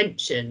of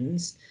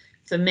intentions,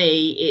 for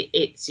me,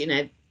 it's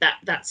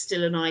that's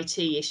still an IT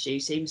issue.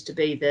 Seems to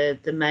be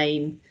the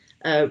main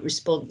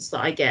response that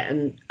I get,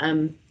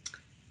 and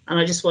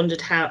I just wondered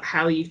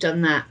how you've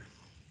done that.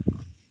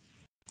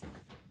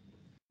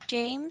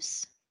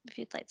 James, if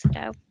you'd like to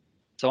go.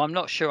 So I'm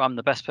not sure I'm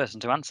the best person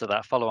to answer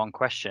that follow-on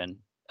question.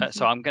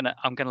 So I'm gonna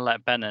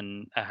let Ben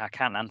and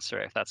Hakan answer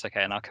it, if that's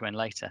okay, and I'll come in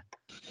later.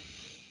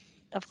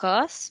 Of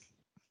course.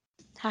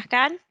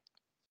 Hakan?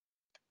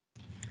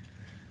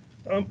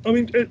 I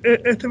mean,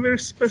 at a very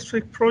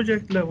specific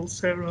project level,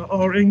 Sarah,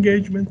 our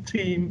engagement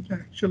team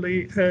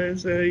actually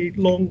has a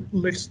long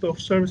list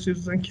of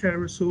services and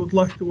carers who would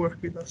like to work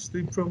with us to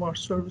improve our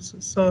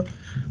services. So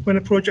when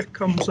a project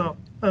comes up,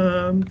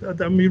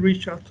 then we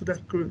reach out to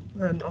that group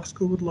and ask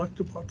who would like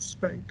to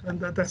participate,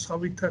 and that's how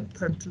we tend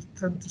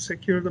to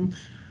secure them.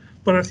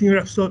 But I think you're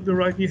absolutely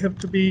right. You have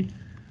to be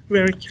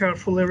very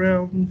careful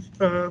around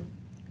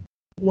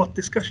what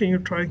discussion you're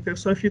trying to have.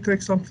 So if you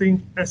take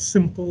something as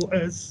simple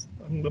as,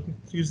 I'm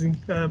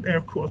using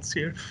air quotes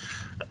here,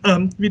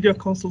 video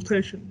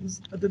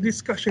consultations, the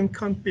discussion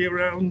can't be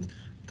around,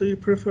 do you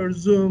prefer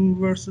Zoom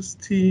versus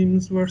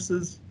Teams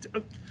versus,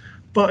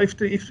 but if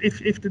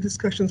the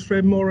discussions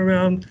frame more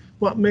around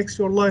what makes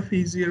your life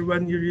easier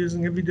when you're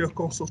using a video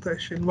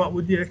consultation, what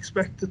would you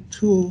expect the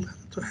tool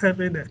to have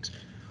in it,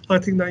 I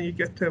think then you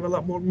get to have a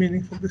lot more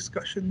meaningful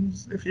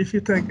discussions. If you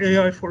take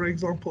AI, for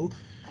example,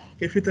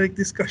 if you take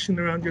discussion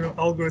around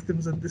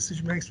algorithms and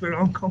decision makes very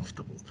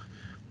uncomfortable,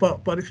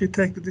 but if you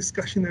take the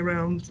discussion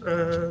around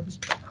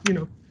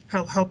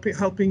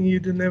helping you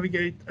to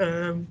navigate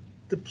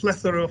the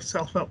plethora of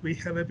self-help we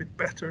have a bit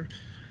better,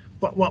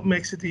 but what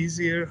makes it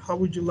easier, how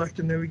would you like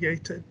to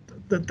navigate it,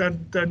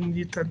 then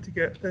you tend to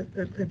get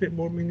a bit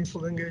more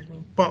meaningful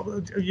engagement. But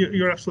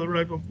you're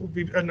absolutely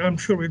right, and I'm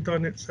sure we've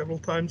done it several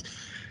times.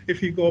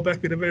 If you go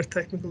back with a very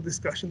technical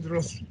discussion, the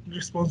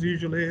response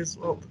usually is,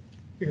 well,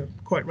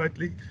 quite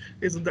rightly,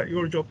 isn't that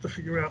your job to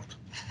figure out?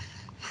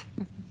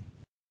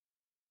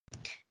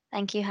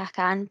 Thank you,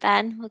 Hakan.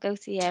 Ben, we'll go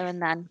to you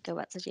and then go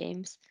back to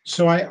James.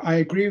 So I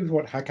agree with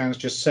what Hakan's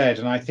just said,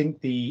 and I think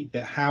the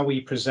how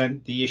we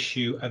present the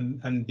issue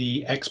and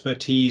the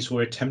expertise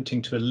we're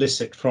attempting to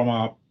elicit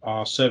from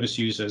our service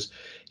users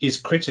is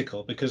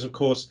critical, because of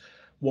course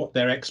what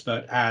they're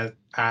expert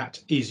at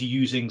is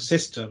using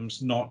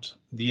systems, not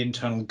the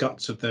internal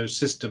guts of those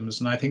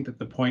systems. And I think that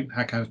the point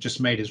Hakan's just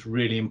made is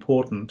really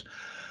important.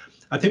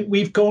 I think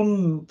we've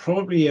gone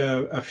probably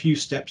a few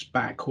steps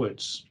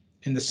backwards,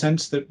 in the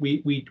sense that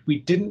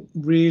we didn't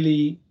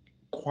really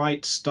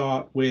quite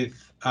start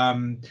with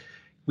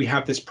we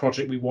have this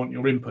project, we want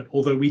your input,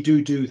 although we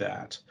do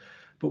that,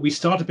 but we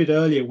start a bit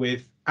earlier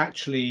with,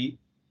 actually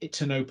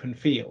it's an open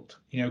field.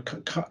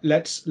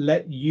 Let's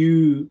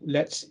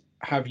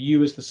have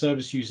you as the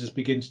service users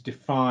begin to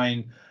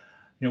define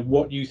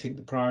what you think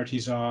the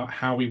priorities are,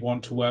 how we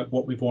want to work,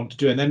 what we want to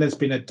do. And then there's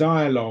been a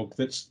dialogue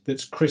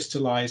that's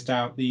crystallized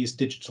out these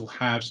digital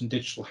haves and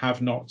digital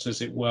have-nots,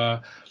 as it were.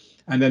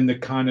 And then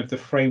the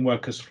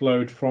framework has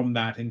flowed from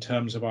that in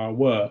terms of our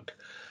work.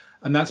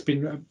 And that's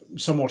been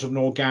somewhat of an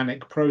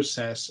organic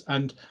process.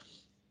 And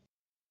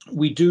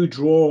we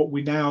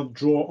now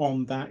draw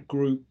on that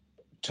group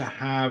to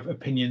have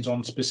opinions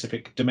on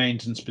specific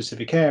domains and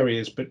specific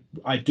areas. But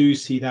I do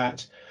see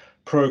that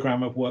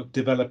program of work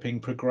developing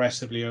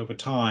progressively over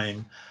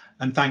time.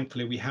 And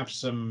thankfully, we have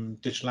some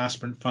digital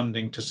aspirant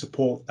funding to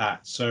support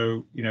that.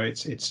 So,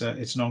 it's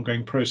an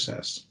ongoing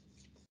process.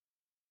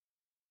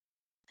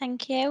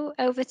 Thank you.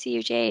 Over to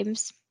you,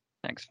 James.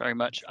 Thanks very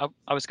much.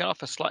 I was going to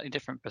offer a slightly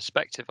different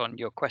perspective on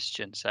your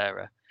question,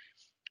 Sarah.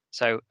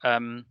 So,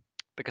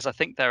 because I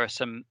think there are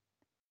some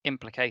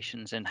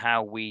implications in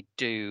how we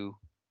do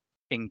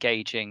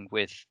engaging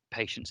with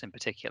patients in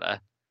particular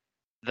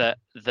that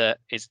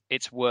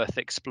it's worth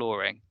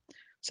exploring.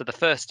 So the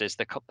first is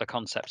the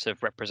concept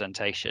of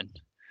representation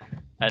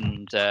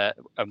and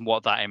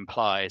what that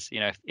implies.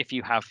 If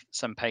you have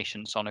some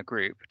patients on a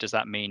group, does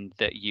that mean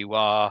that you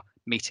are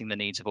meeting the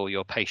needs of all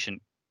your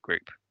patient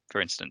group, for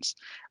instance?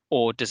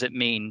 Or does it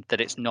mean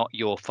that it's not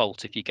your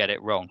fault if you get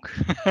it wrong?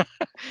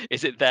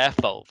 Is it their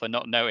fault for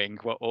not knowing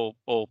what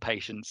all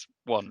patients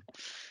want?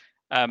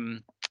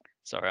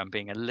 Sorry, I'm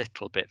being a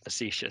little bit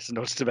facetious in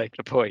order to make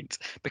the point,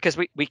 because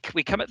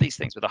we come at these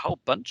things with a whole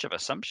bunch of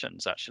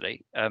assumptions,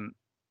 actually.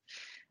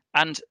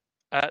 And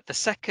the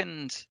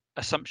second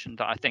assumption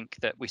that I think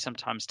that we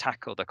sometimes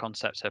tackle the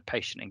concept of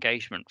patient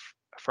engagement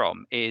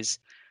from is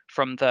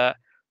from the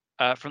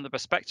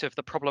perspective,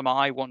 the problem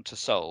I want to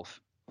solve,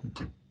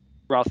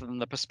 rather than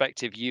the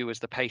perspective you as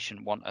the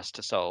patient want us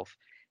to solve.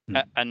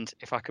 And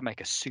if I could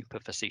make a super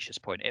facetious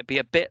point, it'd be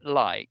a bit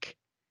like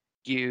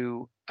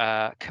you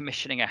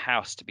commissioning a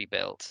house to be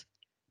built,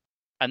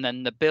 and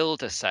then the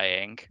builder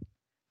saying,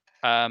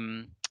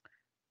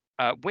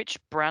 which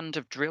brand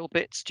of drill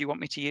bits do you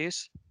want me to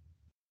use?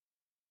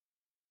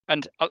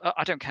 And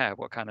I don't care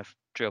what kind of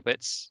drill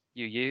bits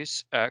you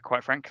use,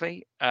 quite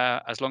frankly,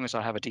 as long as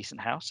I have a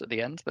decent house at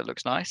the end that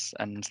looks nice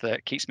and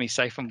that keeps me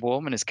safe and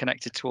warm and is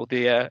connected to all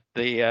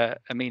the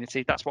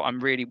amenity. That's what I'm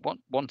really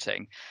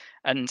wanting.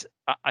 And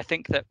I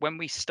think that when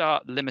we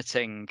start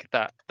limiting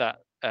that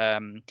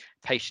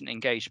patient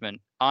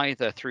engagement,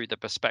 either through the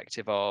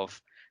perspective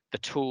of the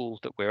tool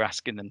that we're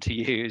asking them to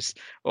use,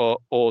 or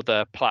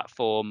the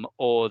platform,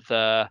 or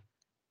the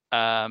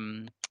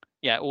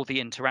or the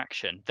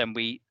interaction, then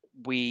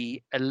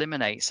we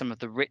eliminate some of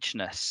the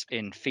richness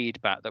in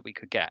feedback that we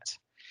could get.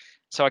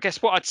 So I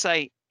guess what I'd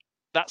say,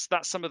 that's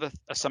some of the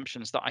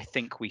assumptions that I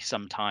think we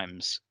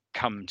sometimes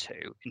come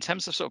to in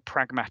terms of sort of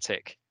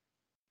pragmatic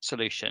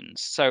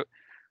solutions. So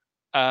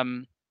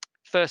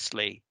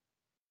firstly,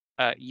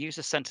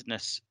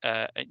 user-centeredness,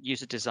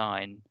 user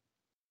design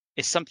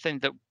is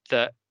something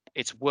that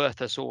it's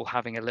worth us all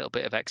having a little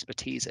bit of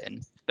expertise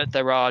in, but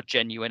there are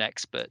genuine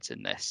experts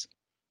in this.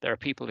 There are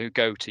people who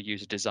go to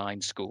user design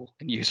school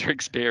and user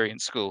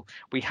experience school.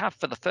 We have,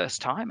 for the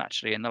first time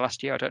actually in the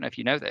last year, I don't know if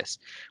you know this,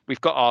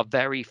 we've got our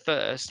very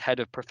first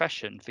head of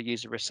profession for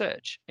user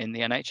research in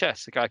the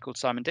NHS, a guy called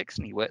Simon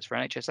Dixon. He works for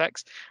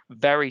NHSX,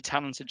 very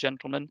talented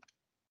gentleman,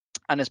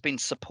 and has been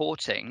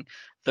supporting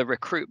the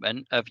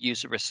recruitment of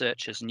user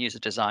researchers and user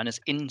designers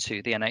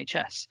into the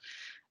NHS,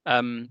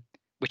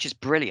 which is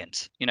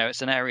brilliant. You know,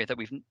 it's an area that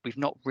we've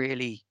not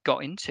really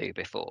got into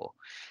before.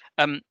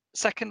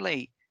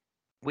 Secondly,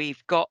 we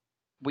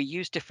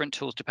use different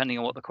tools depending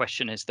on what the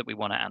question is that we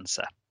want to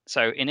answer.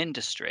 So in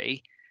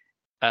industry,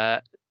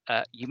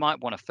 you might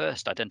want to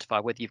first identify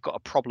whether you've got a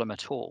problem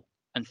at all,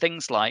 and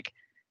things like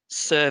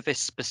service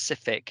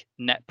specific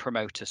net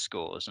promoter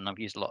scores, and I've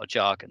used a lot of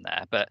jargon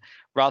there, but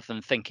rather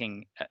than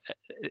thinking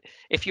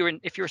if you're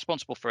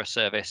responsible for a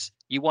service,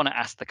 you want to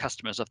ask the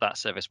customers of that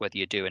service whether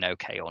you're doing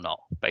okay or not.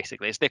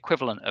 Basically, it's the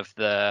equivalent of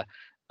the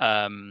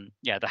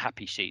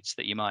happy sheets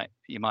that you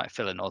might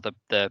fill in, or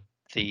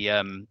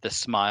the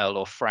smile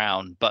or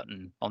frown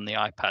button on the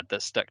iPad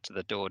that's stuck to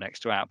the door next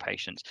to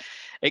outpatients.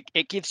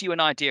 It gives you an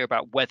idea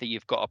about whether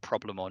you've got a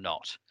problem or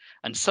not.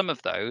 And some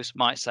of those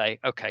might say,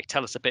 okay,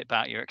 tell us a bit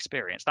about your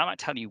experience. That might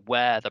tell you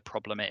where the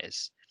problem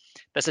is.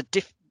 There's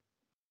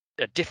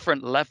a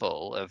different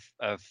level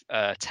of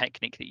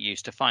technique that you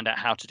use to find out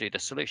how to do the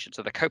solution.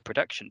 So the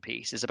co-production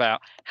piece is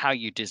about how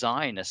you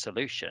design a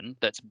solution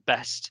that's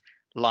most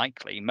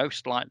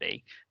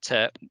likely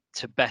to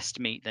best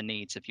meet the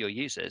needs of your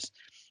users.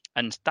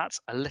 And that's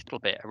a little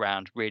bit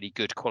around really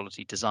good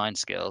quality design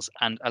skills,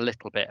 and a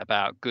little bit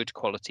about good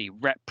quality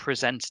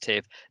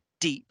representative,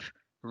 deep,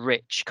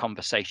 rich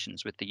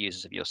conversations with the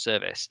users of your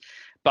service.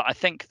 But I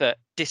think that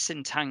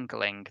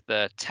disentangling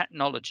the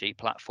technology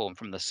platform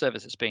from the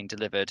service that's being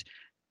delivered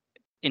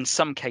in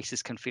some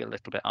cases can feel a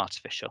little bit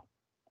artificial.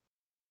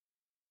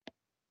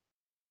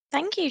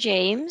 Thank you,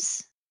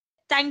 James.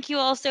 Thank you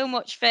all so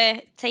much for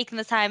taking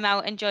the time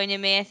out and joining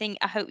me.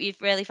 I hope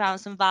you've really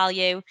found some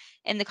value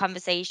in the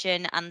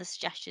conversation and the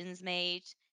suggestions made.